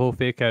times. The whole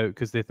fake out,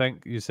 because they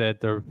think you said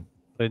they're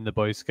playing the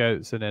Boy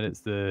Scouts, and then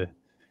it's the.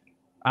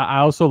 I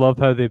also love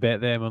how they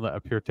bet them on like a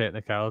pure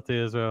technicality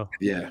as well.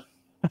 Yeah.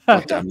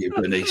 God damn you,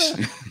 Bernice.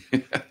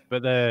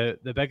 But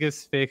the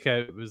biggest fake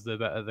out was the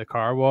bit of the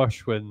car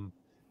wash when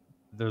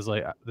there's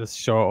like this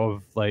shot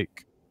of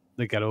like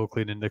the girl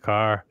cleaning the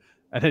car,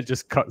 and it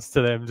just cuts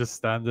to them just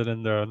standing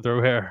in their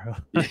underwear.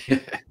 Yeah.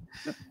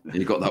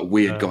 You got that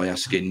weird guy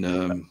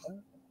asking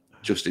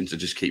Justin to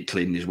just keep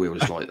cleaning his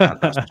wheels like that.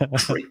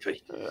 That's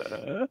creepy.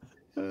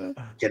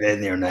 Get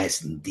in there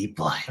nice and deep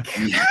like.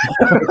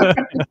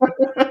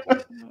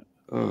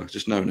 Oh,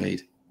 just no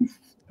need.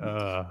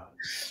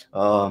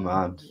 Oh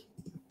man.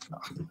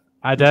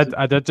 I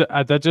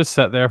did just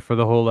sit there for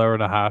the whole hour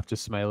and a half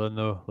just smiling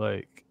though.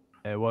 Like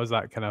it was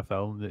that kind of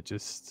film that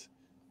just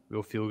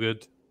will feel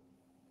good.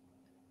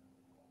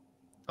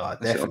 Oh,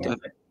 definitely.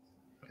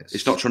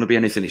 It's not trying to be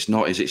anything. It's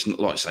not. It's not,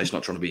 like I say. It's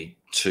not trying to be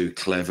too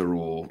clever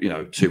or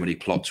too many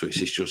plot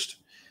twists. It's just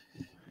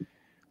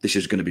this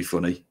is going to be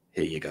funny.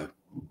 Here you go.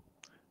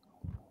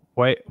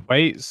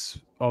 White's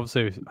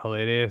obviously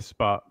hilarious,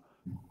 but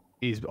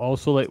he's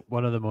also like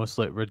one of the most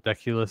like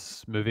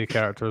ridiculous movie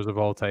characters of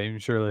all time.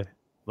 Surely,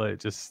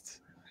 like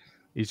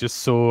he's just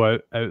so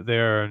out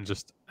there and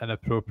just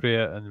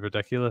inappropriate and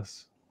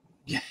ridiculous.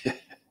 Yeah,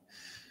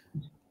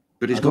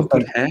 but he's got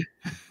good hair.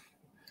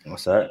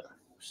 What's that?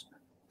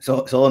 It's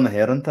all in the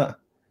hair, isn't it?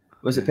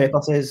 Was it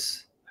Pepper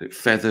says?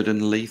 Feathered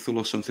and lethal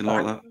or something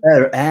like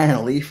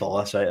that. Lethal,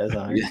 that's right,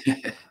 isn't it?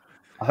 Yeah.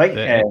 I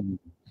think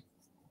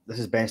this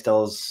is Ben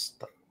Stiller's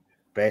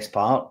best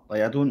part.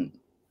 Like, I don't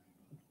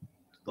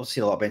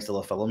see a lot of Ben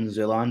Stiller films,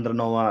 Zoolander and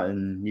all that,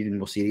 and even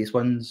more serious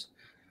ones.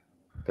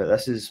 But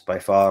this is by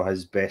far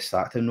his best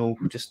acting role,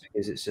 just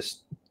because it's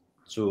just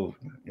so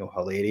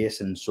hilarious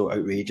and so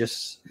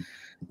outrageous.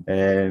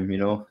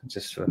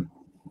 Just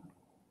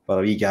for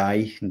a wee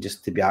guy and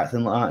just to be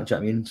acting like that, do you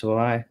know what I mean? So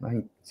I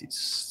think it's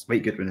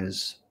Spike Goodwin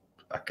is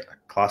a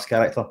class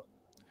character.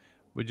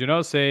 Would you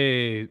not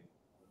say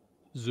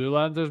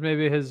Zoolander's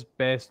maybe his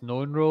best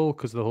known role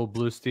because of the whole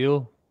Blue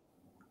Steel?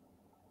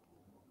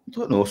 I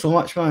don't know so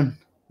much, man.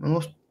 I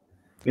love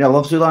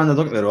Zoolander,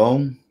 don't get me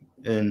wrong,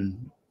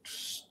 and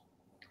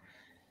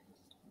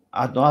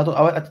I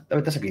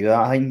would disagree with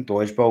that. I think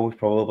Dodgeball is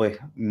probably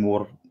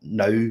more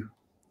now.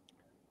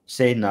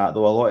 Saying that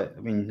though,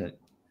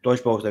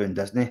 Dodgeball's now in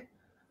Disney,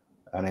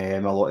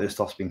 and a lot of the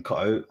stuff's been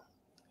cut out.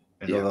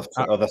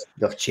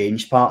 They've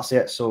changed parts of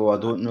it, so I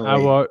don't know.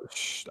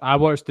 I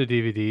watched the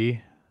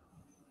DVD,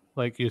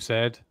 like you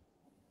said.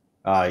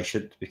 I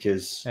should,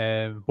 because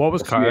what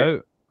was cut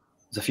out?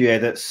 There's a few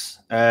edits.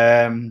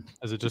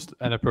 Is it just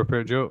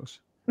inappropriate jokes?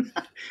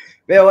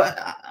 Well,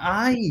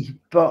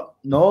 but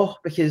no,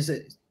 because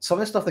some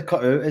of the stuff they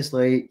cut out is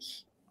like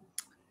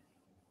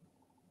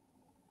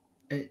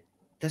it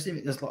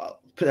doesn't. There's put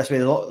it this way,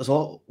 there's a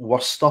lot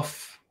worse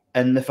stuff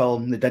in the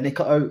film they didn't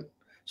cut out.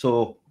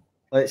 So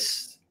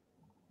let's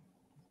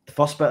the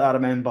first bit I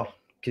remember,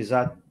 because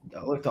I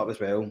looked up as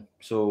well.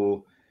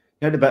 So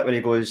you know the bit where he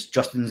goes,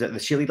 Justin's at the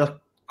cheerleader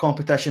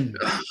competition.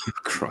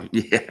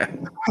 Yeah.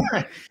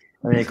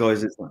 And he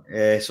goes,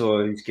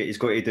 so he's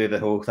got to do the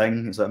whole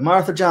thing. It's like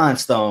Martha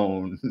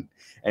Johnstone,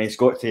 and he's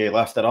got to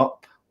lift her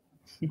up.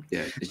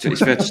 Yeah, it's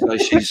fair to say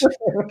she's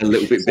a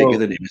little bit bigger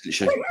than him, isn't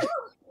she?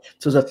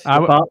 So there's a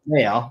part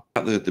there.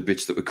 The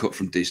bits that were cut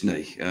from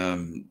Disney,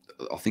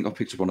 I think I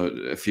picked up on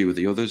a few of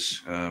the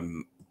others.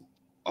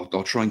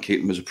 I'll try and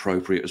keep them as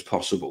appropriate as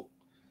possible.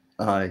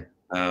 Aye.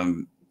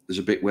 There's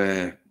a bit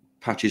where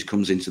Patches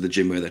comes into the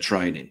gym where they're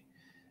training,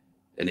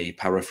 and he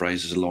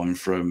paraphrases a line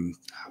from,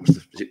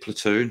 is it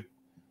Platoon?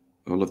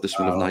 I love the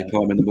smell of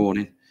napalm in the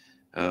morning.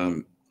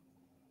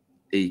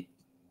 He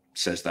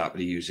says that, but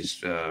he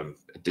uses a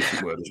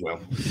different word as well.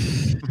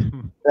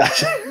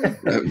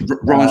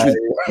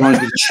 Rhymes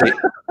with chief.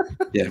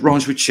 Yeah,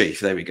 rhymes with chief.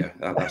 There we go.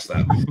 That's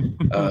that.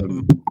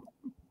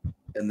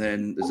 And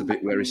then there's a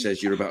bit where he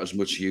says you're about as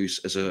much use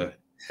as a.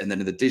 And then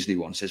in the Disney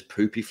one, it says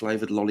poopy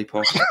flavored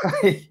lollipop.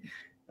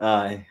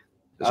 Aye.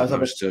 As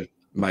opposed to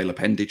male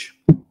appendage.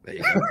 There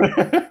you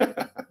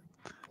go.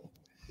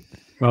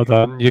 Well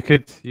done. You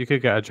could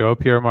get a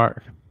job here,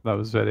 Mark. That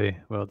was very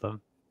well done.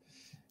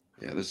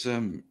 Yeah, there's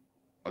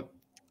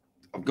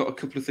I've got a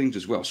couple of things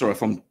as well. Sorry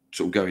if I'm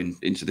sort of going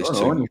into this Go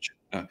too on. much.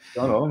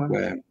 Go on, man.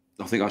 Where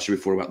I think I asked you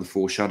before about the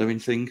foreshadowing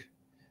thing.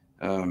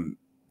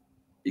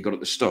 You got at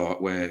the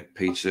start where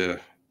Peter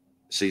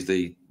sees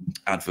the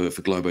advert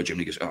for Globo Gym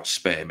and he goes, "Oh,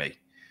 spare me,"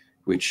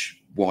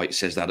 which White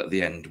says that at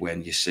the end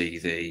when you see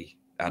the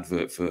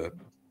advert for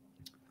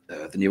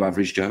the new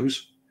Average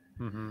Joes.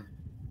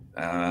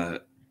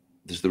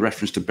 There's the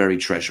reference to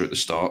buried treasure at the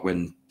start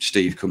when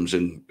Steve comes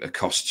and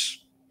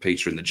accosts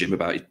Peter in the gym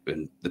about it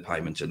and the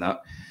payment and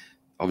that.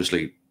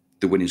 Obviously,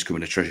 the winnings come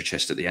in a treasure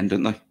chest at the end,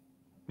 don't they?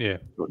 Yeah.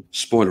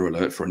 Spoiler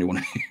alert for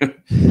anyone.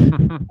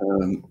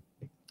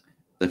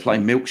 They play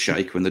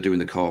Milkshake when they're doing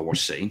the car wash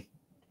scene.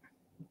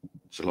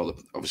 So a lot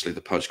of obviously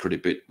the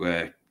post-credit bit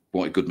where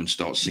White Goodman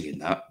starts singing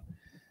that.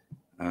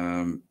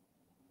 I've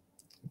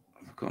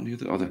got any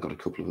other. Oh, they've got a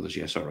couple of others.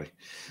 Yeah, sorry.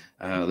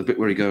 The bit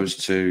where he goes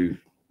to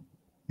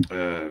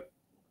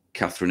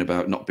Catherine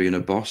about not being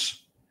a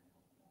boss,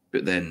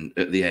 but then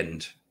at the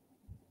end,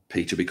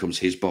 Peter becomes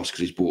his boss because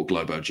he's bought a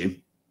Globo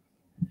Gym.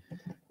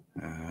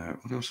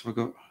 What else have I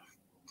got?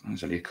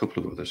 There's only a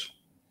couple of others.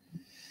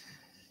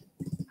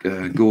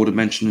 Gordon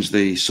mentions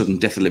the sudden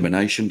death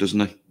elimination,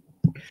 doesn't he?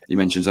 He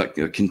mentions that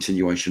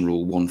continuation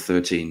rule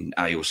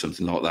 113A or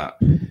something like that.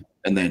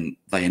 And then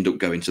they end up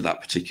going to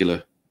that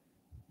particular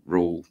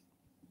rule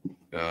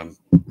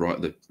right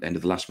at the end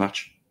of the last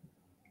match.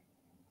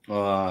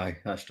 Oh, aye,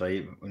 that's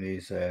right. When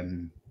he's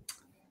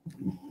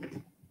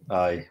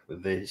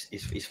with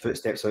his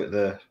footsteps out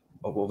up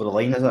over the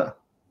line, is it?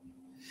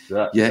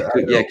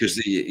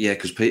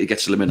 Because Peter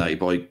gets eliminated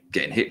by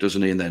getting hit,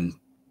 doesn't he? And then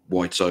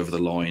White's over the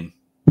line,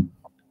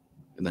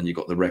 and then you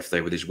got the ref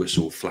there with his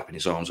whistle flapping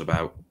his arms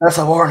about. That's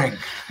a warning.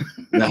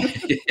 But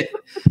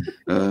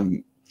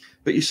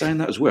you're saying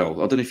that as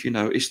well. I don't know if you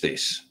noticed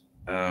this.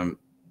 A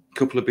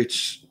couple of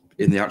bits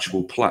in the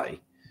actual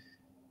play.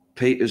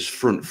 Peter's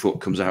front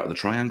foot comes out of the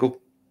triangle.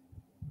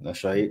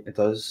 That's right, it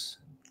does.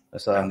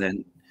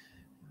 And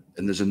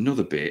there's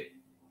another bit,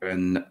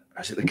 and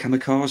is it the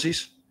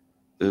kamikazes?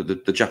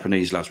 The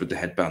Japanese lads with the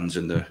headbands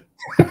and the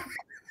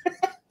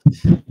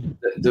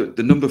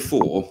number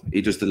 4,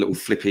 he does the little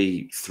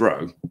flippy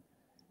throw,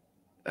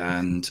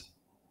 but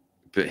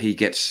he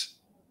gets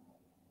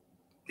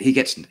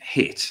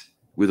hit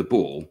with a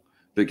ball,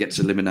 but gets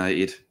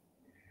eliminated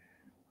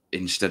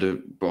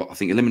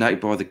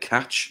eliminated by the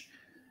catch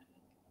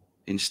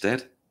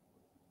instead.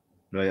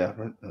 Right, yeah.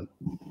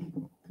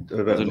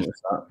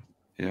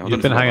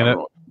 You've been hanging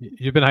out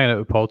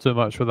with Paul too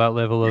much with that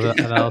level of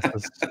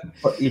analysis.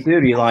 But you do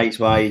realise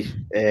why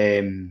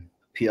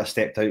Peter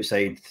stepped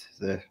outside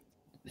the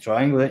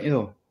triangle, don't you?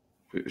 Though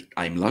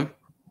aim low.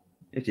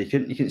 You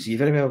couldn't see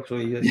very well, so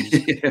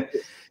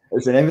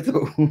it's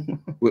inevitable.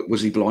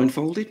 Was he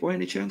blindfolded by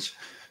any chance?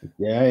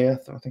 Yeah,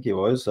 I think he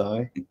was.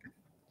 Aye.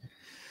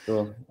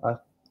 So I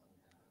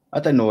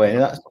didn't know any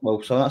of that.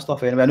 Well, some of that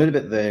stuff anyway. I knew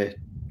about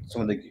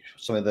some of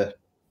the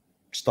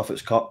stuff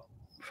that's cut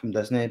from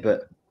Disney,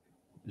 but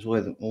there's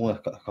only a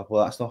couple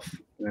of that stuff.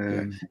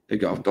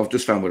 I've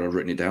just found where I've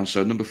written it down.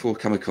 So number 4,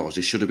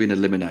 kamikaze, should have been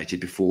eliminated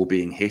before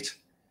being hit.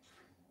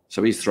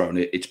 So he's thrown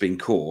it, it's been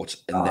caught,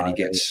 and then he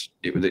gets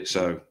it with it.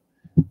 So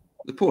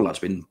the poor lad's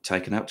been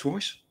taken out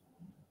twice.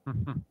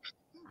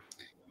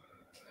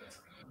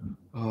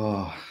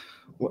 Oh,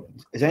 what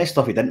is there any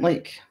stuff he didn't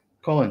like,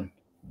 Colin?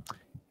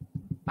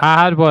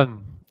 I had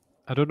one.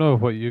 I don't know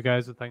what you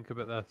guys would think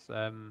about this.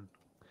 I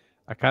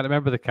can't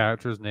remember the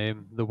character's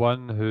name. The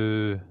one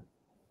who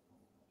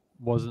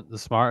wasn't the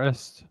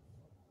smartest.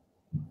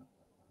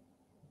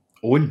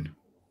 Owen.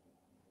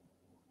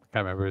 I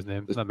can't remember his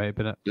name. That might have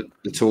been it.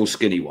 The tall,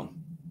 skinny one.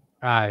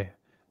 Aye.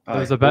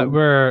 There's a bit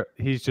where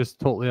he's just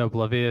totally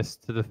oblivious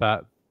to the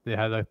fact they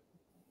had a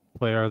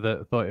player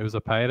that thought he was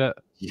a pirate.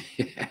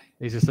 Yeah.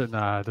 He's just like,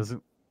 nah, I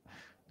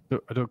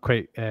don't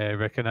quite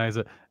recognize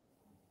it.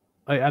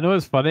 Like, I know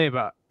it's funny,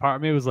 but part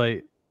of me was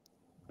like,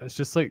 it's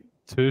just like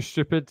too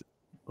stupid.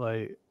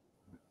 Like,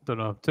 don't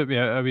know. Took me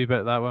out a wee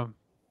bit, that one.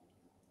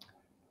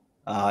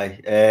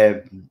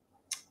 Aye.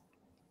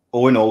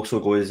 Owen also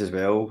goes as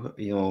well.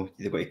 You know,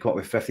 they've got to come up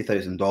with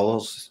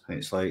 $50,000.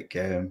 It's like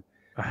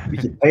we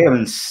could pay him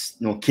in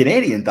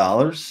Canadian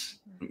dollars,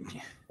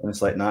 and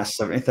it's like nah,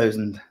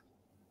 70,000.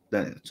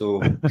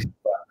 So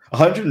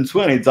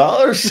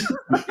 $120.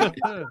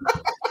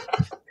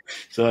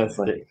 So it's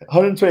like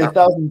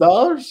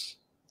 $120,000.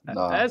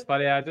 No. That's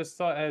funny. I just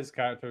thought his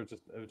character was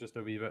just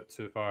a wee bit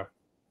too far.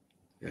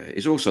 Yeah,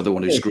 he's also the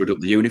one who screwed up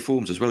the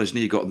uniforms as well, isn't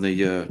he? He got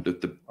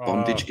the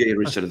bondage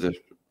gear instead of the.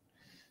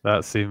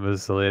 That scene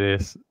was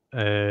hilarious.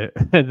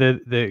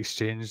 And they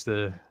exchanged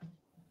the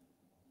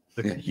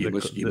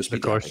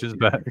costumes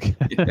back.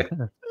 Yeah.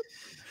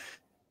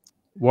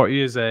 What are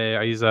you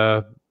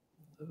a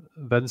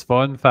Vince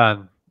Vaughn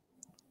fan?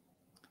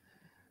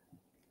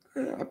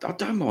 I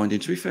don't mind him,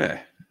 to be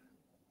fair.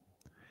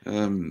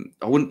 I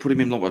wouldn't put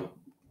him in like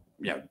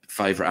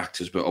favourite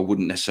actors, but I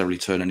wouldn't necessarily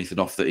turn anything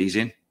off that he's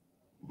in.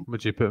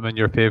 Would you put him in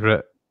your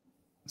favourite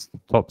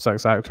top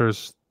 6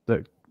 actors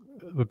that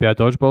would be a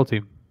Dodgeball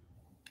team?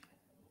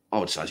 I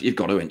would say you've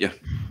got to, ain't you?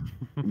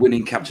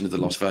 winning captain of the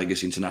Las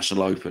Vegas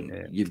International Open.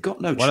 Yeah. You've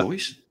got no What-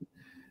 choice.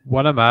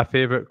 One of my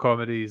favorite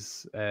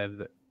comedies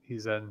that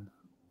he's in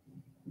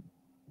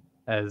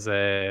is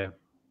The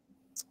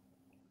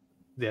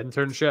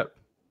Internship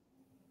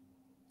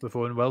with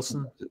Owen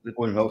Wilson.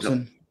 Owen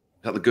Wilson. Is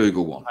that the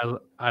Google one?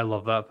 I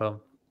love that film.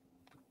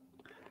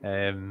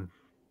 Do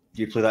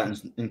you play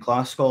that in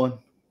class, Colin?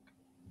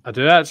 I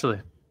do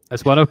actually.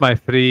 It's one of my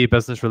free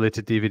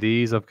business-related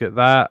DVDs. I've got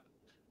that,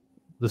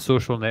 The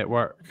Social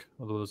Network,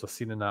 although there's a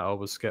scene in that I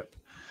always skip,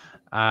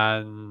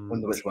 and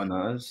Wonder which one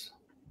that is.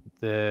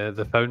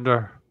 the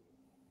Founder.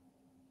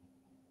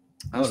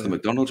 That's the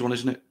McDonald's one,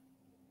 isn't it?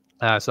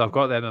 So I've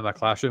got them in my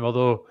classroom,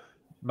 although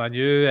my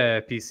new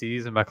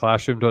PCs in my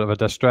classroom don't have a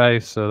disk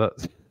drive, so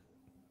that's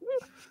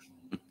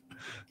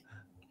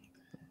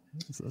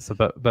it's a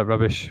bit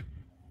rubbish.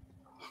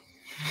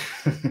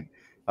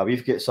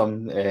 We've got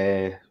some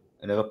in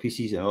other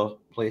PCs in other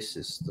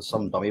places. There's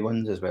some dummy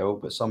ones as well,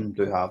 but some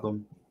do have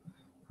them.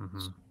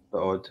 Mm-hmm.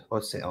 But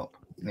odd setup.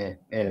 Yeah.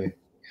 Anyway,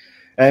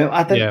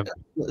 I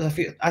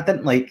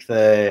didn't like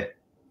the.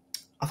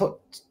 I thought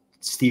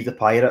Steve the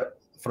Pirate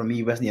for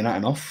me wasn't enough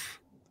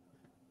enough,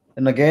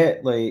 and I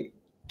get like,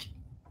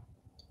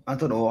 I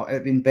don't know.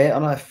 It'd been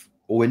better if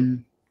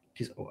Owen,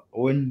 because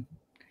Owen.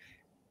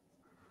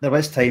 There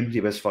was times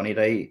he was funny,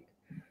 right?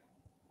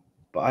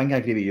 But I think I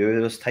agree with you. There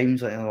was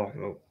times like, oh,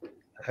 well,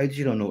 how did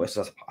you not notice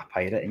there's a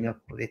pirate in your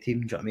bloody team?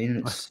 Do you know what I mean?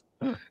 It's,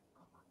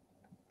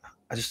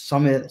 I just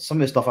some of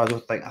the stuff I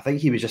don't think. I think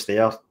he was just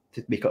there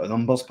to make up the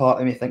numbers part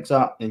of me. Thinks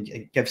that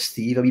and give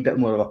Steve a wee bit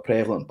more of a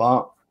prevalent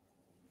part.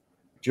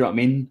 Do you know what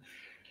I mean?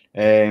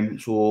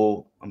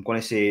 So I'm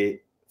going to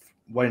say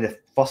one of the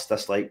first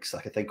dislikes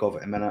I could think of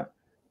at a minute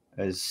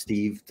is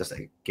Steve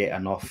doesn't get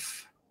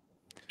enough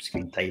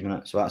screen time in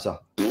it. So that's a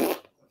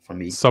for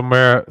me.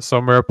 Somewhere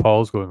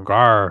Paul's going,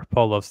 "Gar."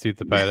 Paul loves Steve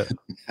the Pirate.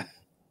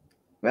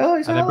 Well,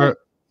 he's I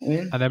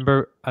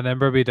remember.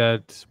 remember we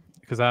did,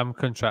 because I'm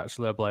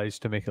contractually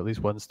obliged to make at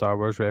least one Star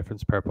Wars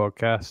reference per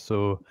podcast.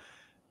 So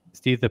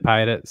Steve the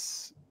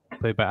Pirate's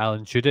played by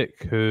Alan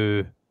Tudyk,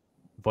 who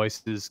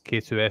voices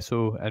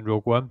K2SO in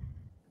Rogue One.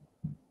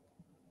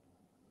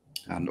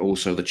 And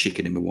also the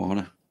chicken in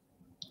Moana.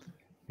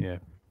 Yeah.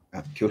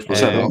 I've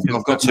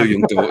got two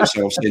young daughters,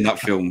 so I've seen that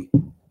film.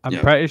 I'm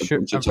pretty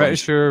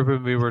sure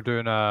when we were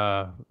doing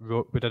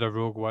we did a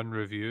Rogue One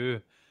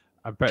review,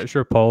 I'm pretty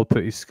sure Paul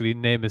put his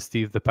screen name as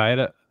Steve the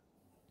Pirate.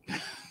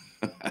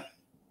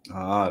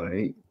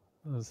 Right.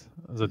 That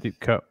was a deep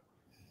cut.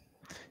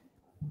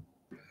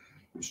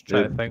 Just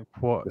trying to think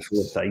what.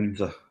 Before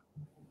times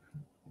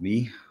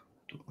me.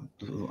 I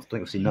don't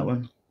think I've seen that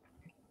one.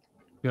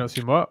 You not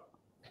seen what?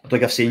 I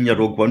think I've seen your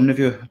Rogue One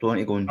review. I don't want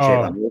to go and check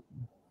that out.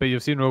 But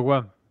you've seen Rogue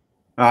One.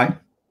 Aye.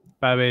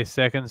 By the way,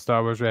 second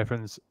Star Wars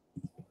reference.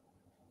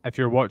 If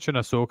you're watching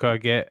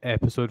Ahsoka, get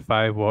episode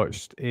 5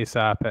 watched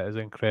ASAP. It is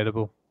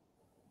incredible.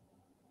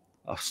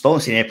 I've still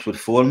not seen episode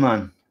 4,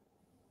 man.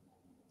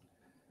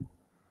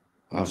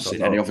 I haven't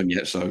seen any of them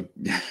yet, so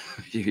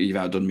you've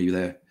outdone me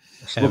there.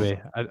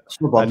 Anyway, I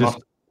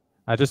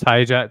just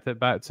hijacked it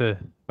back to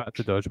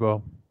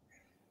Dodgeball.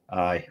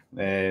 Aye.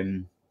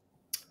 There's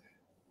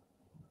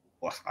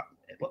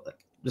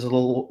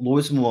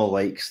loads more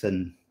likes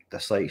than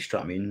dislikes, do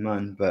you know what I mean,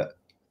 man? But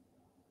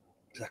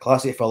it's a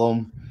classic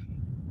film.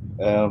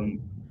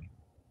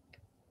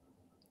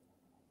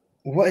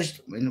 What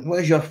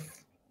is your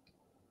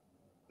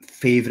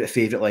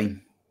favourite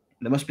line?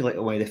 There must be like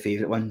one of the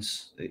favourite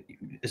ones.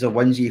 Is there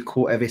ones you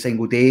quote every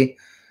single day?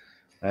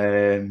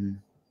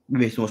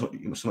 Maybe so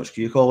much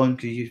to you, Colin,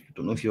 because you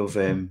don't know if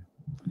you've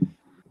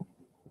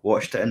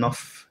watched it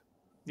enough.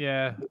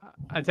 Yeah,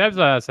 in terms of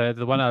what I said,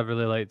 the one I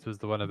really liked was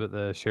the one about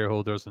the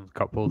shareholders and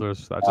cup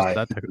holders.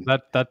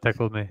 That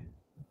tickled me.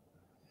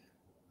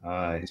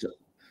 Aye.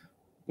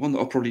 One that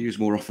I'll probably use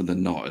more often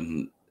than not,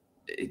 and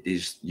it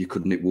is you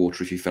couldn't hit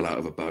water if you fell out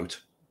of a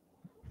boat.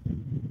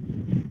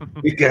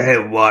 You can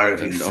hit water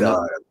if you fell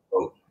out of a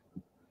boat.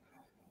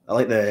 I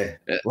like the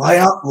lie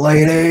up,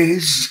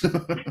 ladies.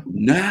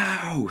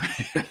 No.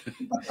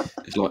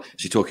 It's like,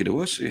 is he talking to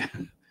us? Yeah.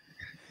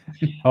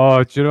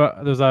 Oh, do you know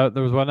what?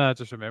 There was one I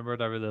just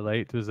remembered I really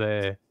liked. Was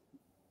it's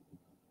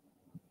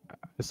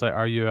like,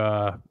 are you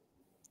a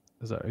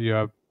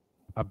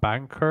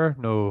banker?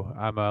 No,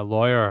 I'm a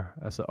lawyer.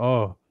 I said,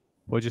 oh,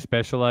 what do you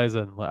specialize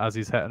in? Like, as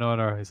he's hitting on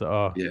her, he's like,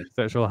 oh, yeah,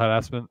 sexual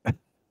harassment. Yeah,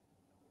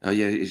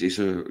 it's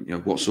a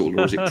what sort of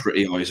law is it?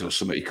 Pretty eyes or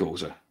something he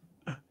calls her.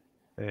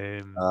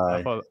 I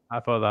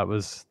thought that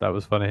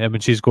was funny. I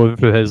mean, she's going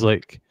through his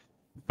like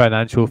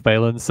financial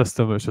filing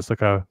system. It's just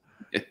like a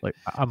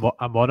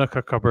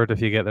Monica cupboard,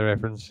 if you get the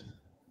reference.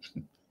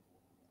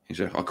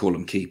 I call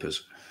them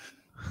keepers.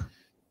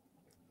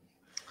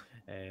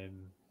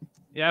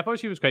 Yeah, I thought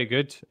she was quite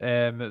good.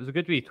 It was a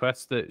good wee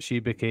twist that she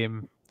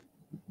became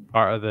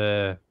part of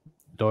the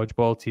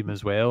Dodgeball team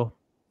as well.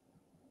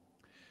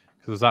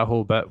 Because there's that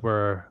whole bit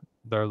where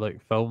they're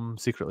like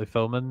secretly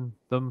filming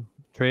them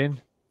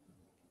train.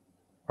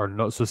 Or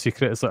not so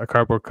secret, it's like a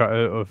cardboard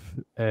cutout of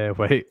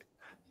White.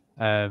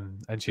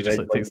 And she just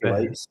like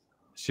takes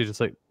she just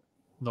like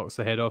knocks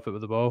the head off it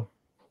with the ball.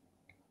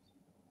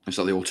 It's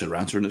like they all turn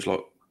around to her and it's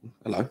like,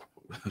 hello,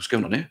 what's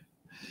going on here?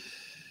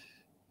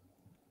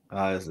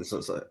 It's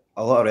like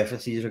a lot of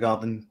references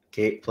regarding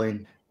Kate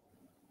playing.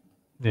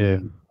 Yeah.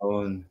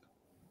 And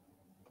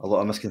a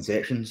lot of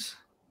misconceptions.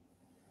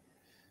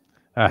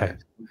 Aye.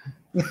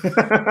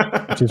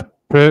 Which is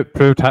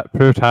proved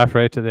half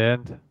right at the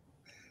end.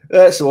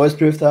 Yes, it was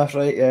proved half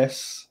right,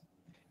 yes.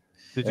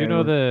 Did you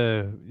know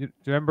do you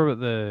remember what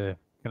the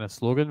kind of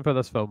slogan for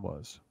this film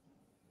was?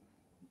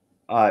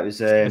 It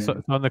was It's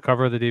on the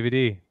cover of the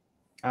DVD.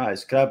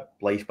 it's grab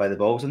life by the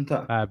balls, isn't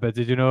it? But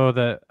did you know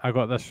that I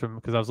got this from,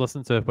 because I was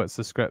listening to What's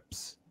the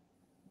Scripts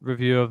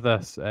review of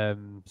this.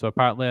 So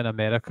apparently in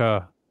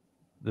America,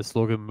 the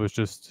slogan was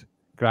just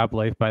grab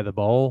life by the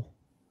ball.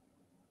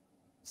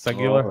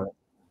 Singular. Oh,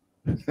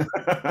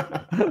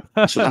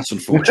 So that's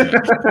unfortunate.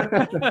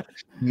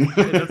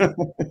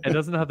 It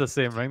doesn't have the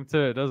same ring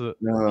to it, does it?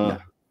 no.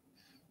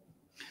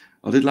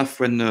 I did laugh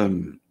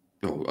when,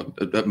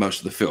 at most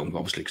of the film,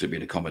 obviously, because it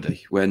being a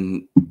comedy,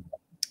 when,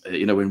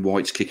 when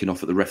White's kicking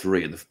off at the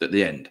referee at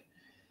the end,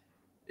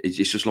 it's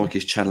just like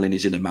he's channeling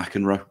his inner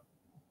McEnroe.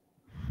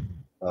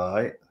 All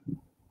right.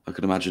 I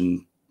can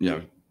imagine,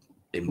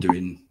 him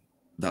doing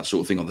that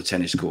sort of thing on the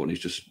tennis court, and he's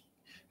just,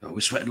 we're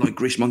sweating like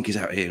greased monkeys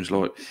out here. It's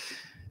like,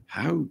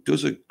 how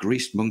does a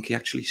greased monkey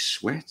actually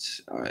sweat?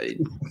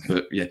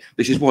 But yeah,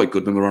 this is White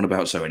Goodman we're on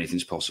about, so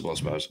anything's possible, I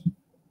suppose.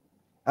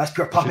 That's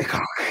pure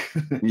poppycock.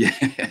 Yeah.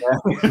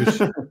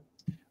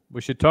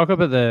 We should talk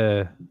about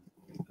the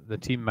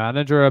team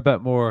manager a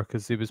bit more,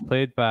 because he was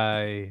played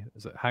by,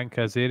 is it Hank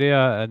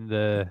Azaria in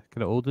the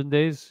kind of olden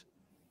days?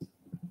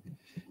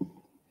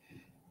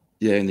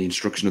 Yeah, in the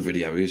instructional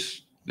video,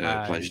 he's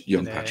plays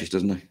young Patches,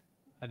 doesn't he?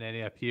 And then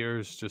he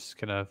appears just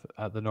kind of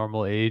at the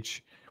normal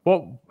age.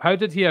 How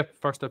did he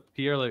first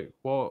appear? Like,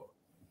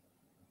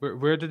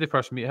 where did they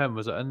first meet him?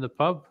 Was it in the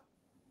pub?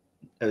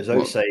 It was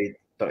outside.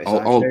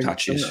 Old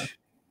Patches.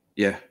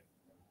 Yeah.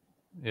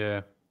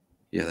 Yeah.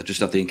 Yeah, they just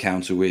had the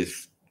encounter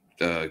with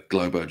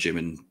Globo Jim,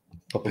 and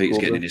Peter's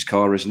getting in his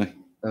car, isn't he?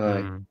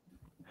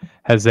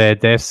 His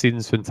death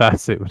scene's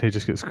fantastic when he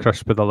just gets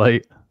crushed by the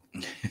light.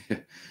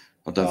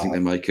 I don't think they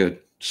make a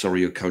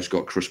sorry your coach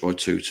got crushed by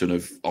 2 ton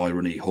of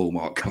irony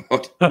Hallmark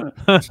card.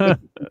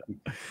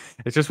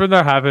 It's just when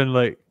they're having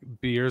like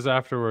beers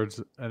afterwards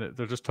and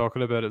they're just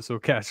talking about it so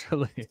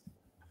casually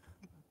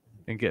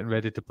and getting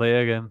ready to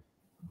play again.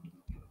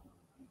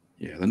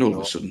 Yeah, then all of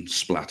a sudden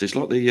splat. It's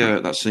like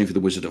the that scene for the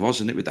Wizard of Oz,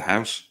 isn't it, with the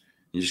house?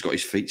 You just got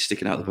his feet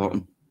sticking out the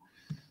bottom.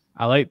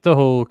 I like the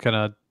whole kind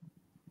of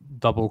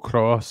double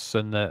cross,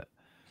 and that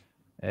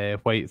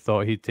White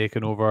thought he'd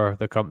taken over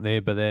the company,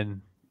 but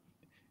then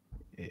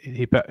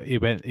he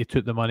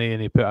took the money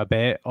and he put a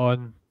bet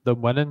on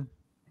them winning.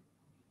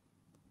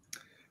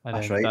 And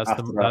that's then right.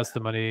 That's the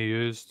money he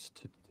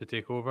used to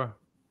take over.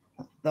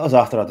 That was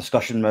after a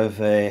discussion with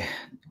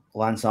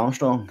Lance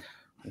Armstrong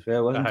as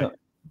well, wasn't it?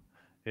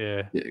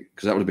 Yeah,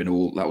 because that would have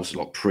been that was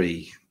like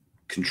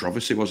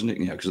pre-controversy, wasn't it?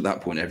 Because at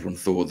that point everyone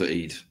thought that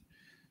he'd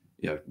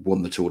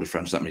won the Tour de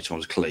France that many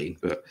times clean,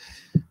 but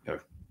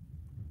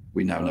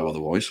we now know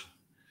otherwise.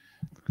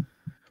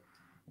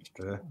 That's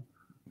true.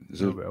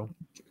 There's a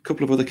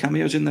couple of other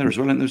cameos in there as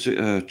well, and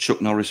there's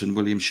Chuck Norris and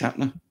William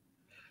Shatner.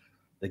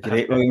 The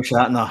great William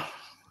Shatner.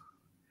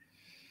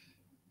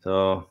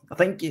 So I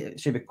think it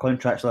should be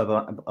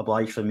contractually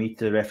obliged for me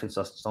to reference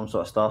some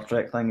sort of Star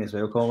Trek thing as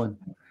well, Colin.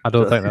 I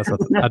don't think that's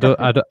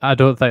I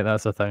don't think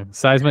that's a thing.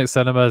 Seismic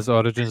cinema's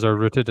origins are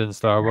rooted in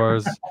Star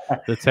Wars.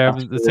 The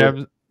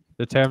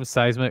term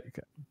seismic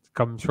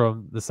comes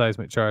from the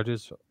seismic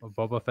charges of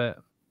Boba Fett.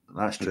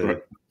 That's true.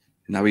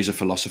 Now he's a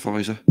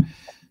philosophizer.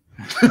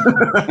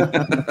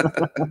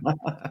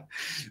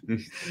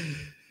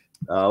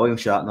 William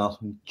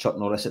Shatner and Chuck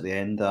Norris at the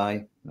end.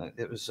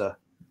 It was a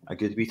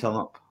good wee turn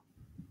up.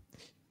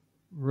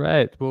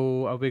 Right.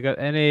 Well, have we got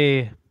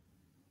any?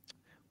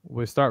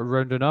 We start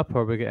rounding up,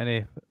 or we get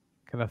any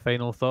kind of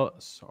final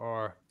thoughts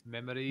or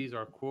memories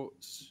or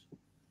quotes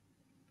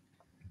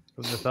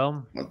from the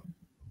film?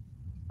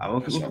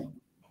 I've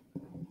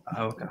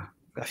got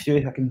a few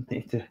I can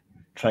take to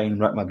try and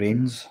rack my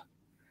brains.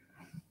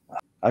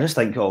 I just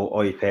think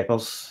all your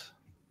Peppers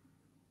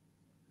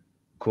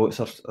quotes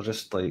are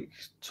just like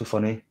so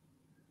funny.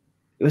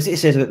 It was he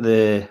says about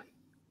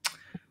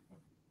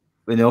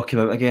when they all came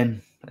out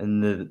again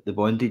in the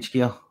bondage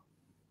gear.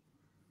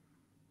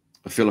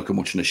 I feel like I'm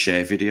watching a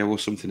Cher video or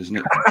something, isn't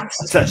it?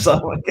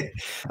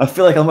 I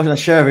feel like I'm watching a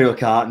Cher video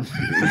carton.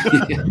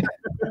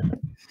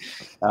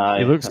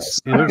 He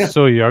looks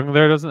so young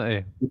there, doesn't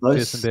he? He does.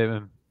 Jason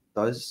Bateman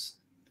Does.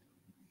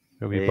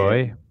 A wee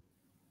boy.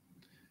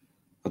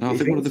 I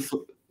think one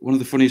of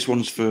the funniest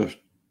ones for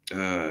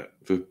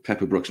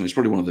Pepper Brooks, and it's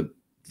probably one of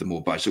the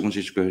more basic ones,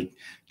 is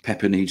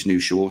Pepper needs new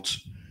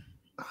shorts.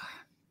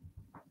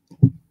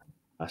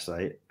 That's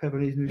right. Pepper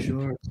needs new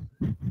shorts.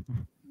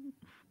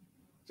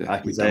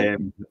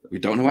 We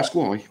don't know ask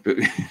why, but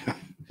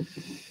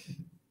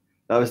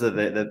that was the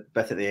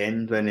bit at the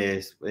end when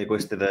he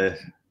goes to the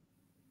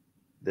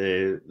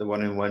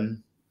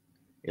 1-on-1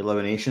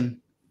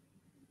 elimination,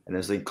 and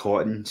there's like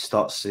Cotton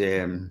starts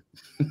saying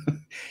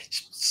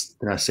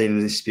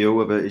the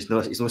spiel about he's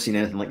not seen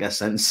anything like this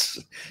since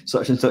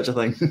such and such a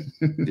thing.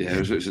 Yeah,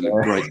 it was a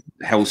great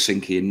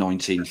Helsinki in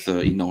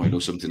 1939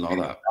 or something like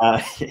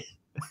that.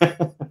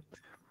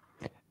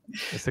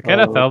 It's the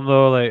kind of film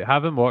though, like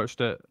having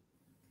watched it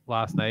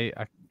last night,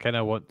 I kind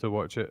of want to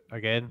watch it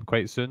again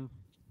quite soon.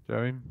 Do you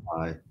know what I mean?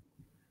 Aye.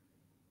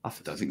 I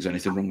don't think there's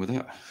anything wrong with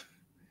that.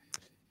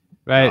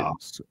 Right. Nah.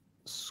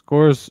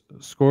 Scores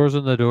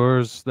on the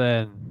doors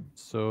then.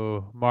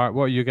 So, Mark,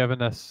 what are you giving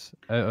this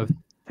out of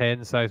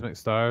 10 seismic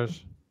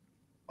stars?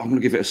 I'm going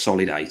to give it a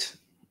solid 8.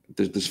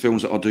 There's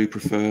films that I do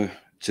prefer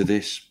to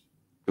this,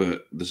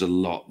 but there's a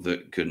lot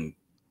that can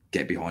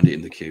get behind it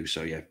in the queue.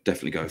 So, yeah,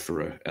 definitely go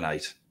for an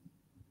 8.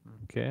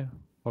 Okay.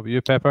 What about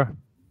you, Pepper?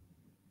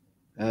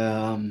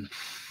 It's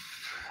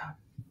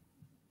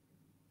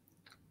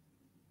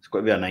got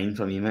to be a 9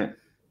 for me, mate.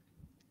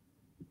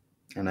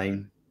 A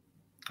 9.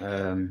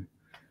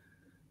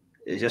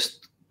 It's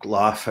just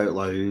laugh out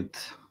loud.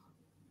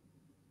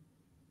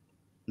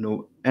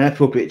 No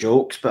inappropriate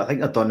jokes, but I think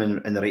they're done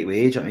in the right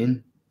way. Do you know what I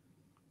mean?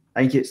 I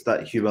think it's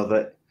that humour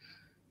that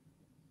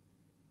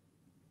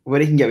where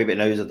he can get away with it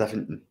now is a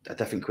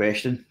different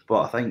question.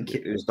 But I think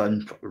it was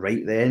done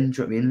right then.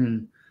 Do you know what I mean?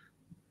 And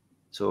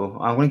so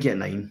I'm going to get a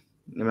 9.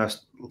 I mean, I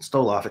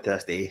still laugh at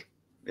this day.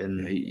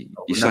 And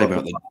you say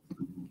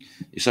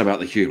about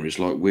the humour, it's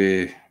like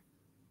we're,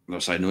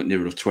 let's say, not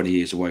near enough 20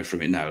 years away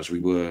from it now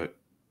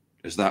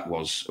as that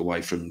was away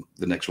from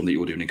the next one that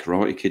you're doing in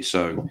Karate Kid.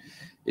 So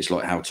it's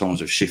like how times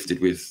have shifted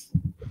with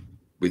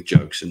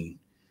jokes, and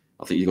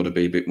I think you've got to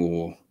be a bit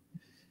more.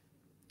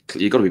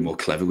 You've got to be more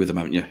clever with them,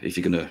 haven't you? If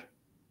you're going to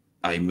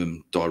aim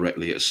them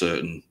directly at a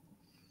certain,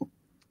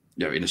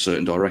 in a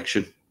certain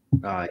direction.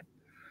 Aye.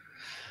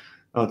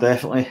 Oh,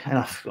 definitely. And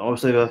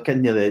obviously we're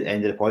getting near the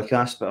end of the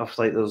podcast, but I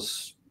feel like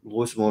there's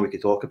loads more we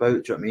could talk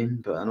about. Do you know what I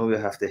mean? But I know we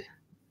have to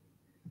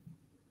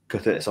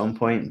cut it at some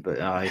point.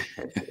 But aye,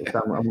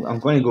 I'm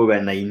going to go with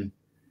a 9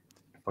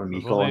 for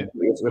me, Colin.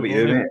 What about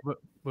you, mate?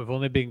 We've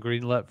only been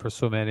greenlit for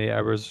so many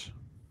hours.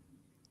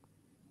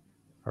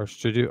 Our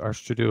studio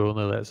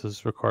only lets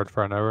us record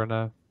for an hour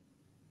now.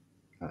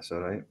 That's all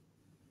right.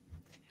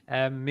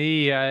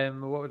 Me,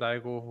 what would I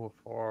go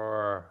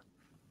for?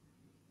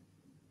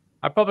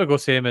 I'd probably go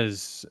same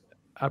as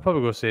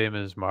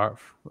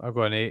Marv. I'll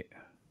go an 8.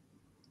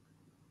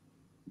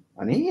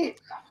 An 8?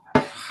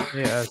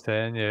 8 out of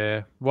 10,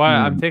 yeah. Why?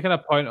 I'm taking a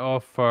point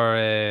off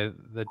for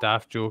the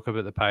daft joke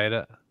about the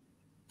pirate.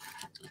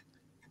 I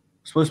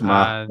suppose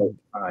aye.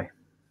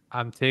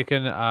 I'm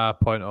taking a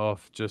point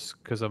off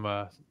just because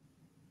I'm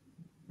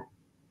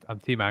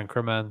Team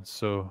Anchorman,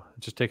 so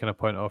just taking a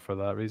point off for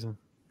that reason.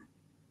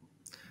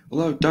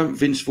 Although, don't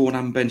Vince Vaughn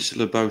and Ben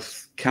Stiller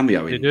both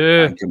cameo in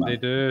Anchorman? They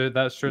do.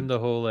 That's during the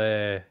whole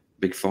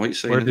big fight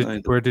scene.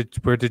 Where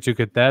did you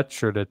get that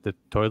shirt at the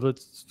toilet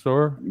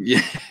store?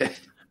 Yeah.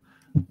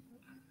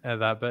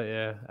 That bit,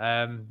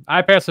 yeah.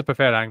 I personally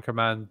prefer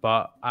Anchorman,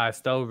 but I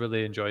still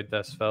really enjoyed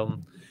this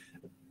film.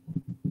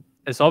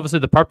 It's obviously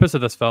the purpose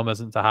of this film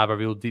isn't to have a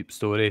real deep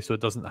story, so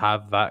it doesn't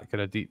have that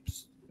kind of deep,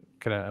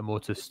 kind of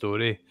emotive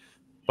story.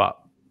 But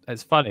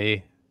it's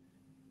funny,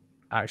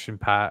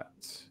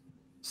 action-packed,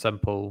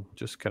 simple,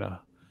 just kind of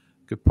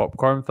good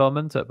popcorn film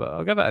into it. But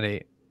I'll give it an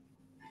 8.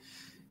 I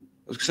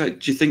was going to say,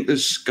 do you think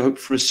there's scope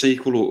for a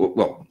sequel? Or,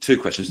 well, 2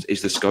 questions.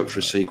 Is there scope for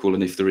a sequel?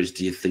 And if there is,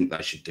 do you think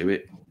they should do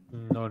it?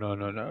 No.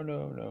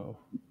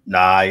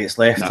 Nah, it's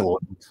left alone.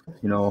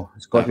 You know,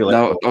 it's got to be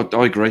like. No,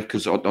 I agree,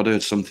 because I'd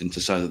heard something to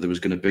say that there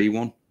was going to be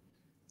one.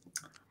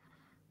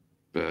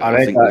 But I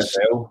read that as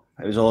well.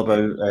 It was all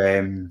about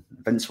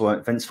Vince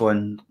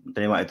Vaughn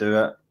didn't want to do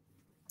it,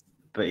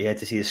 but he had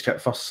to see the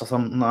script first or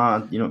something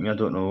like that. You know what I mean? I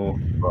don't know.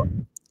 But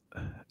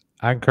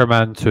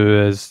Anchorman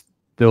 2 is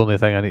the only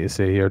thing I need to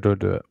say here. Don't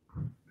do it.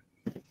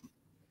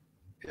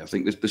 Yeah, I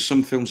think there's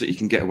some films that you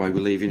can get away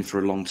with leaving for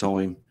a long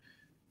time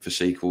for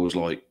sequels,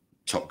 like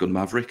Top Gun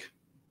Maverick,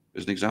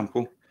 as an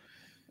example.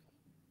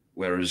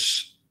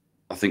 Whereas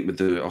I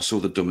think I saw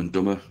the Dumb and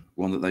Dumber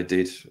one that they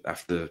did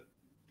after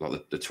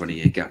like the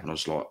 20-year gap, and I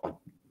was like, I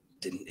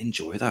didn't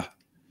enjoy that.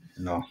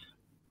 No.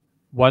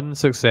 One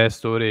success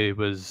story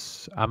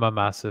was, I'm a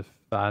massive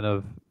fan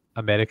of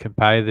American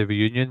Pie, the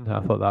reunion. I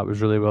thought that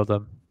was really well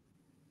done.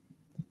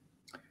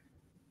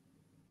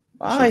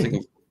 I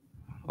think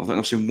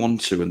I've seen 1,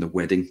 2, and The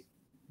Wedding.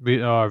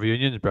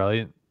 Reunion is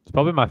brilliant. It's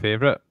probably my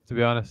favourite, to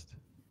be honest.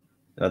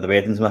 The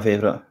Wedding's my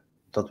favourite.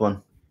 Third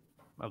one.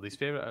 My least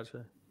favourite,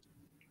 actually.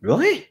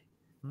 Really?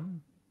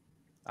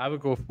 I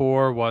would go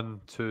 4,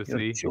 1, 2,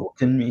 3. You're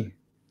joking me.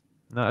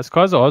 No, it's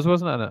because Oz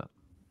wasn't in it.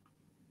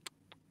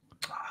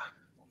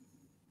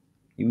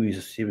 He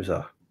was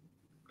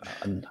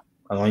an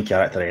annoying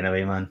character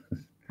anyway, man.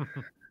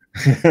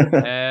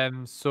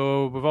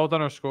 So we've all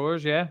done our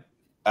scores, yeah?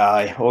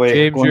 Aye.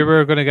 James, you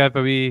were going to give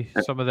away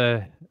some of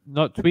the,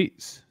 not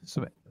tweets,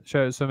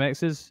 shout out some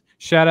exes.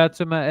 Shout out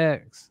to my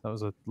ex. That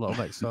was a Little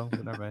Mix song,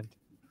 but never mind.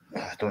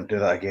 Don't do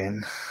that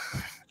again.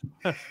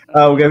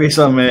 I'll give you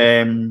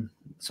some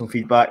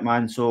feedback,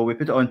 man. So we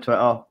put it on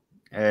Twitter.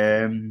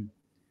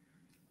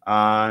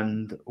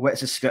 And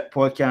What's the Script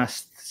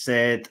podcast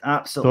said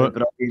absolutely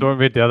brilliant. Don't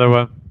read the other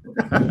one.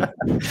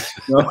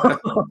 No.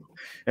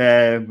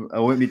 I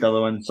won't read the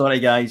other one.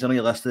 Sorry, guys. I know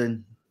you're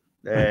listening.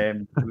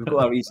 We've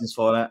got our reasons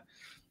for it.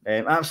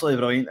 Absolutely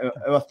brilliant.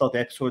 Our third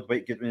episode,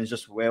 White Goodwin, is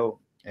just well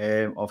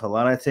of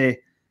hilarity.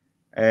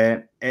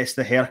 It's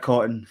the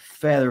haircutting,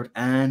 feathered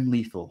and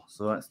lethal.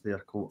 So that's their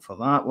quote for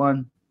that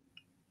one.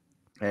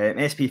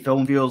 SP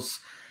Film Viewers,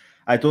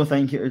 I don't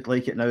think it would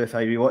like it now if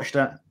I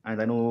rewatched it,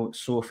 and I know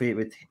Sophie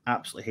would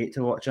absolutely hate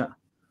to watch it.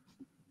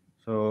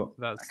 So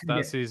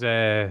that's his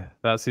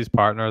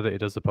partner that he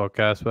does the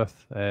podcast with.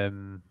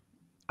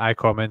 I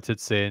commented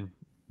saying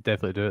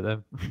definitely do it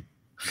then.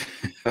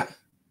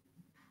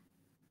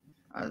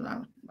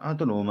 I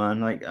don't know,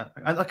 man. Like I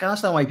can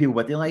understand why people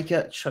wouldn't like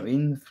it. I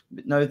mean,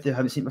 now they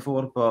haven't seen it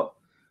before, but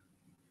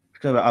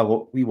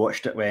because we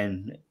watched it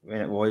when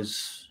it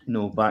was,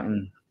 back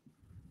in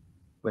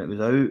when it was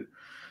out.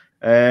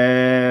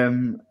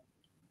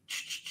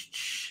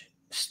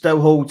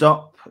 Still holds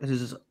up. This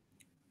is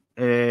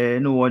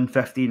No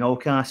 115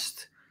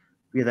 Allcast.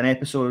 We had an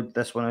episode,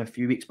 this one a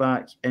few weeks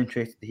back.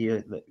 Interested to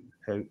hear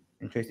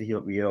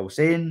what we are all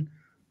saying.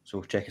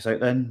 So check us out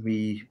then.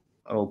 We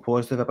are all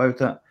positive about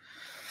it.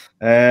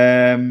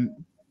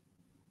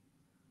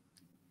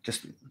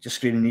 Just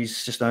screening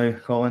these just now,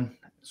 Colin.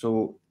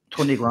 So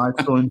Tony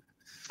Gladstone,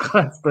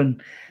 Pat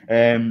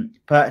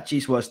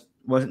Cheese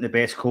wasn't the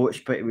best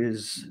coach, but he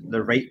was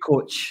the right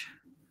coach.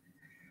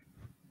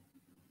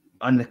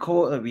 And the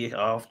quote that we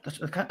have,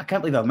 I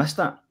can't believe I missed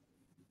that.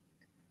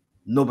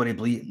 Nobody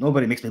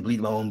makes me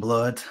bleed my own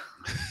blood.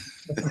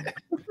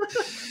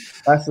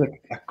 That's a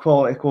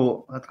quality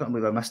quote. I can't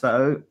believe I missed that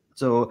out.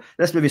 So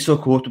this movie is so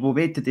quotable.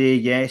 Made today,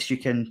 yes, you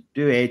can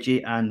do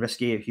edgy and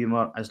risky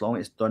humour as long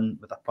as it's done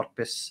with a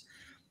purpose.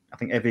 I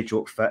think every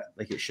joke fit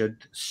like it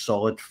should.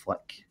 Solid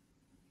flick.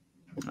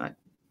 Right,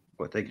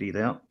 got to agree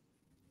there.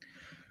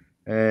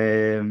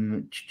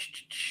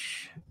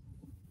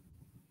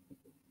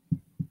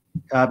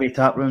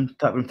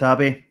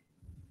 Tabby.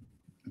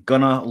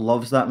 Gunnar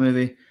loves that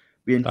movie.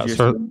 We introduced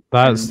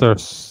that's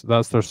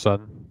their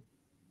son.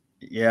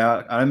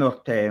 Yeah, I remember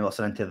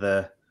listening to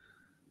the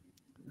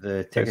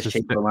Texas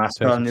Chainsaw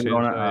Massacre and they were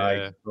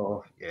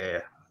on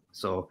it.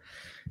 So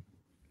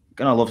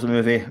Gunnar loves the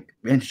movie.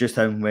 We introduced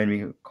him when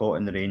we caught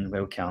in the rain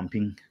while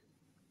camping.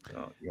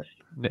 So, yeah.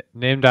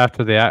 Named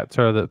after the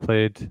actor that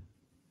played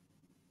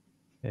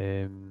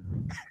the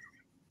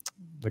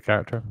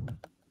character.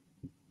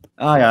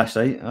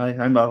 Actually, I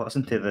remember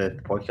listening to the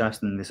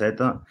podcast and they said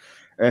that.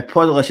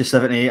 Poddelicious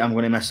 78, I'm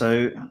going to miss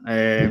out.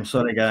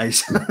 Sorry,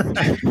 guys.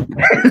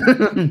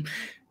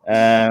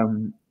 A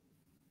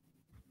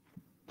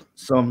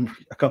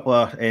couple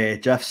of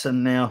GIFs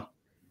in there.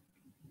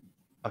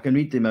 I can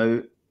read them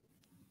out.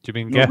 Do you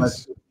mean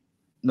GIFs?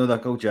 No, they're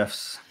called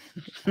GIFs.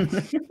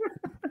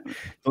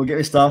 Don't get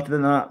me started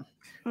in that.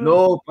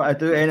 No, but I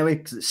do it anyway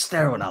because it's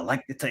sterile and I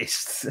like the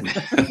taste.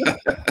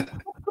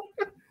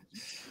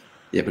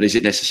 Yeah, but is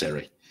it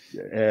necessary?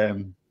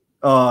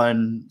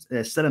 And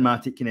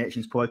Cinematic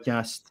Connections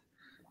podcast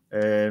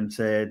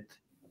said,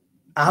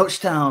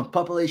 Ouchtown,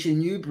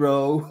 population you,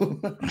 bro.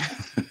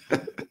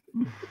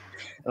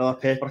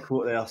 Pepper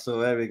quote there. So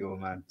there we go,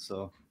 man.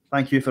 So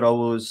thank you for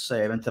all those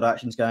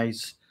interactions,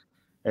 guys.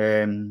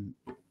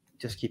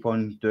 Just keep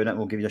on doing it.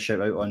 We'll give you a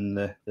shout out on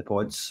the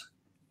pods.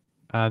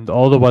 And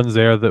all the ones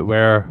there that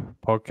were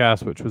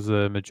podcasts, which was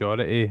the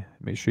majority,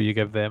 make sure you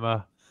give them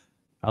a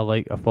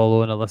like, a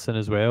follow, and a listen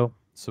as well.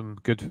 Some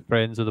good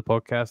friends of the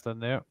podcast in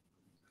there.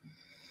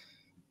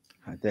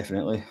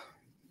 Definitely.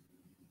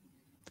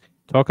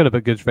 Talking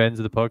about good friends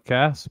of the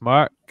podcast,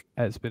 Mark,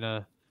 it's been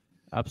an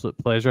absolute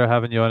pleasure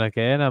having you on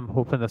again. I'm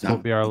hoping this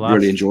won't be our last.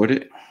 Really enjoyed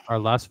it. Our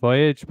last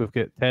voyage. We've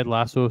got Ted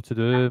Lasso to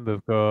do.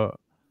 There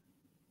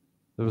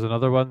was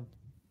another one.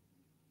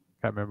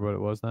 Can't remember what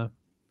it was now.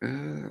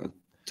 I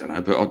don't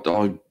know,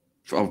 but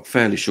I'm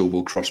fairly sure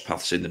we'll cross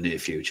paths in the near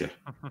future.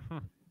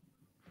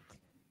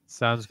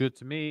 Sounds good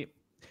to me.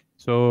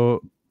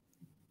 So,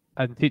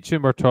 in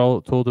teaching, we're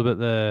told about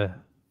the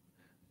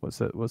is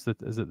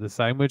it the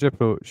sandwich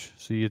approach?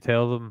 So you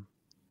tell them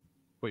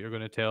what you're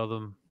going to tell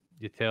them,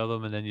 you tell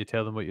them, and then you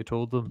tell them what you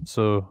told them.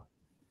 So, do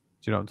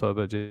you know what I'm talking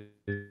about, Jay?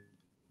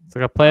 It's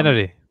like a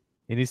plenary.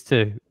 He needs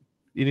to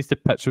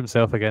pitch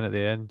himself again at the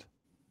end.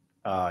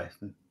 Aye.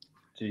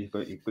 So you've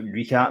got to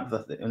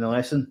recap in the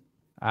lesson.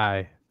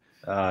 Aye.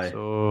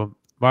 So,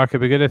 Mark,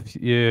 it'd be good if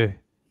you,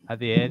 at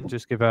the end,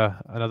 just give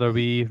another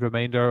wee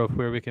reminder of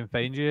where we can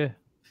find you.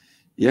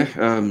 Yeah,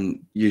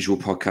 usual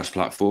podcast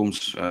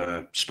platforms,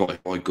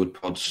 Spotify, Good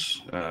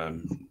Pods,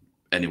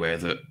 anywhere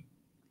that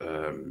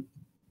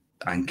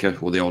Anchor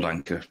or the old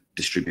Anchor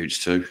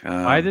distributes to.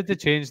 Why did they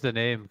change the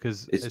name?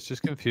 Because it's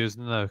just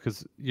confusing now.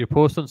 Because you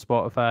post on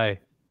Spotify,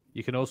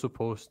 you can also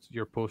post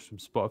your post from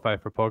Spotify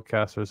for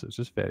podcasters. It's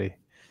just very...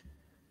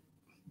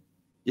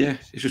 Yeah,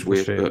 it's just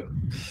weird.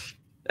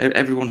 But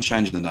everyone's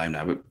changing the name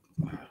now.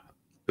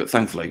 But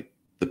thankfully,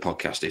 the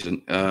podcast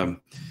isn't.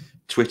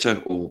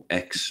 Twitter or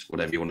X,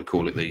 whatever you want to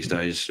call it these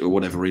days, or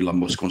whatever Elon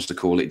Musk wants to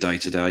call it day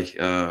to day.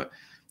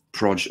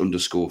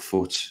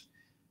 @proj_foot,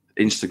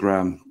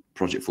 Instagram,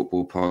 Project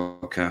Football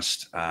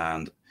Podcast,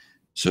 and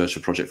search for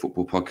Project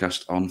Football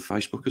Podcast on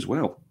Facebook as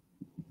well.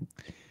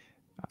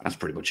 That's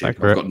pretty much it. I've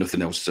got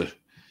nothing else to.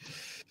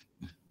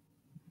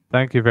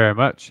 Thank you very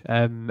much.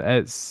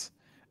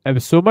 It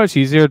was so much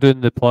easier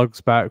doing the plugs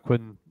back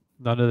when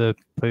none of the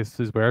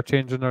places were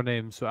changing their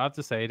names. So I've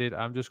decided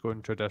I'm just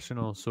going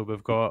traditional. So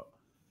we've got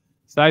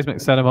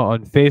Seismic Cinema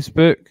on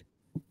Facebook,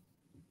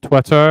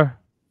 Twitter,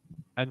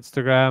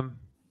 Instagram,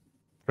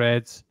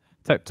 Threads,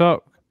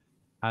 TikTok,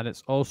 and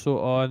it's also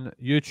on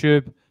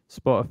YouTube,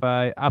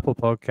 Spotify, Apple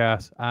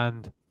Podcasts,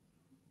 and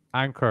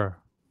Anchor,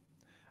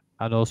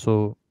 and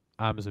also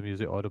Amazon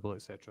Music, Audible,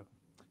 etc.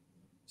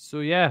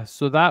 So yeah,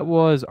 so that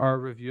was our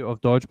review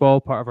of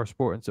Dodgeball, part of our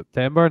sport in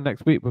September.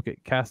 Next week we'll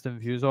get Cast and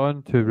Views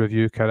on to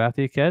review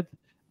Karate Kid,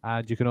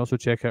 and you can also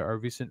check out our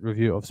recent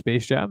review of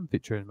Space Jam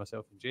featuring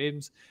myself and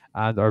James,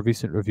 and our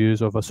recent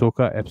reviews of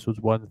Ahsoka episodes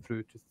 1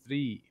 through to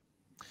 3.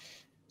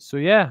 So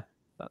yeah,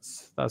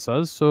 that's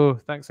us. So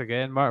thanks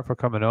again, Mark, for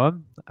coming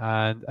on,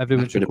 and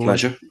everyone It's been should a go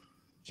pleasure.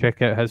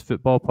 check out his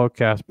football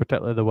podcast,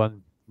 particularly the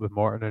one with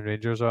Morton and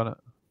Rangers on it.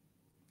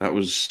 That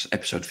was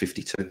episode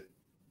 52.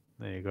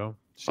 There you go.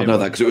 I know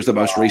that because it was the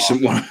most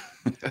recent one.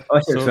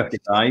 I said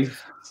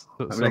 55.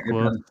 So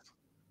close.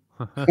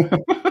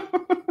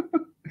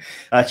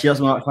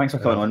 Cheers, Mark. Thanks for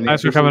coming on.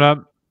 Thanks for coming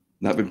on.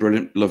 That'd been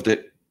brilliant. Loved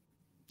it.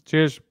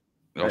 Cheers.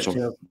 Awesome.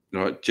 Cheers.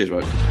 All right. Cheers,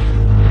 mate.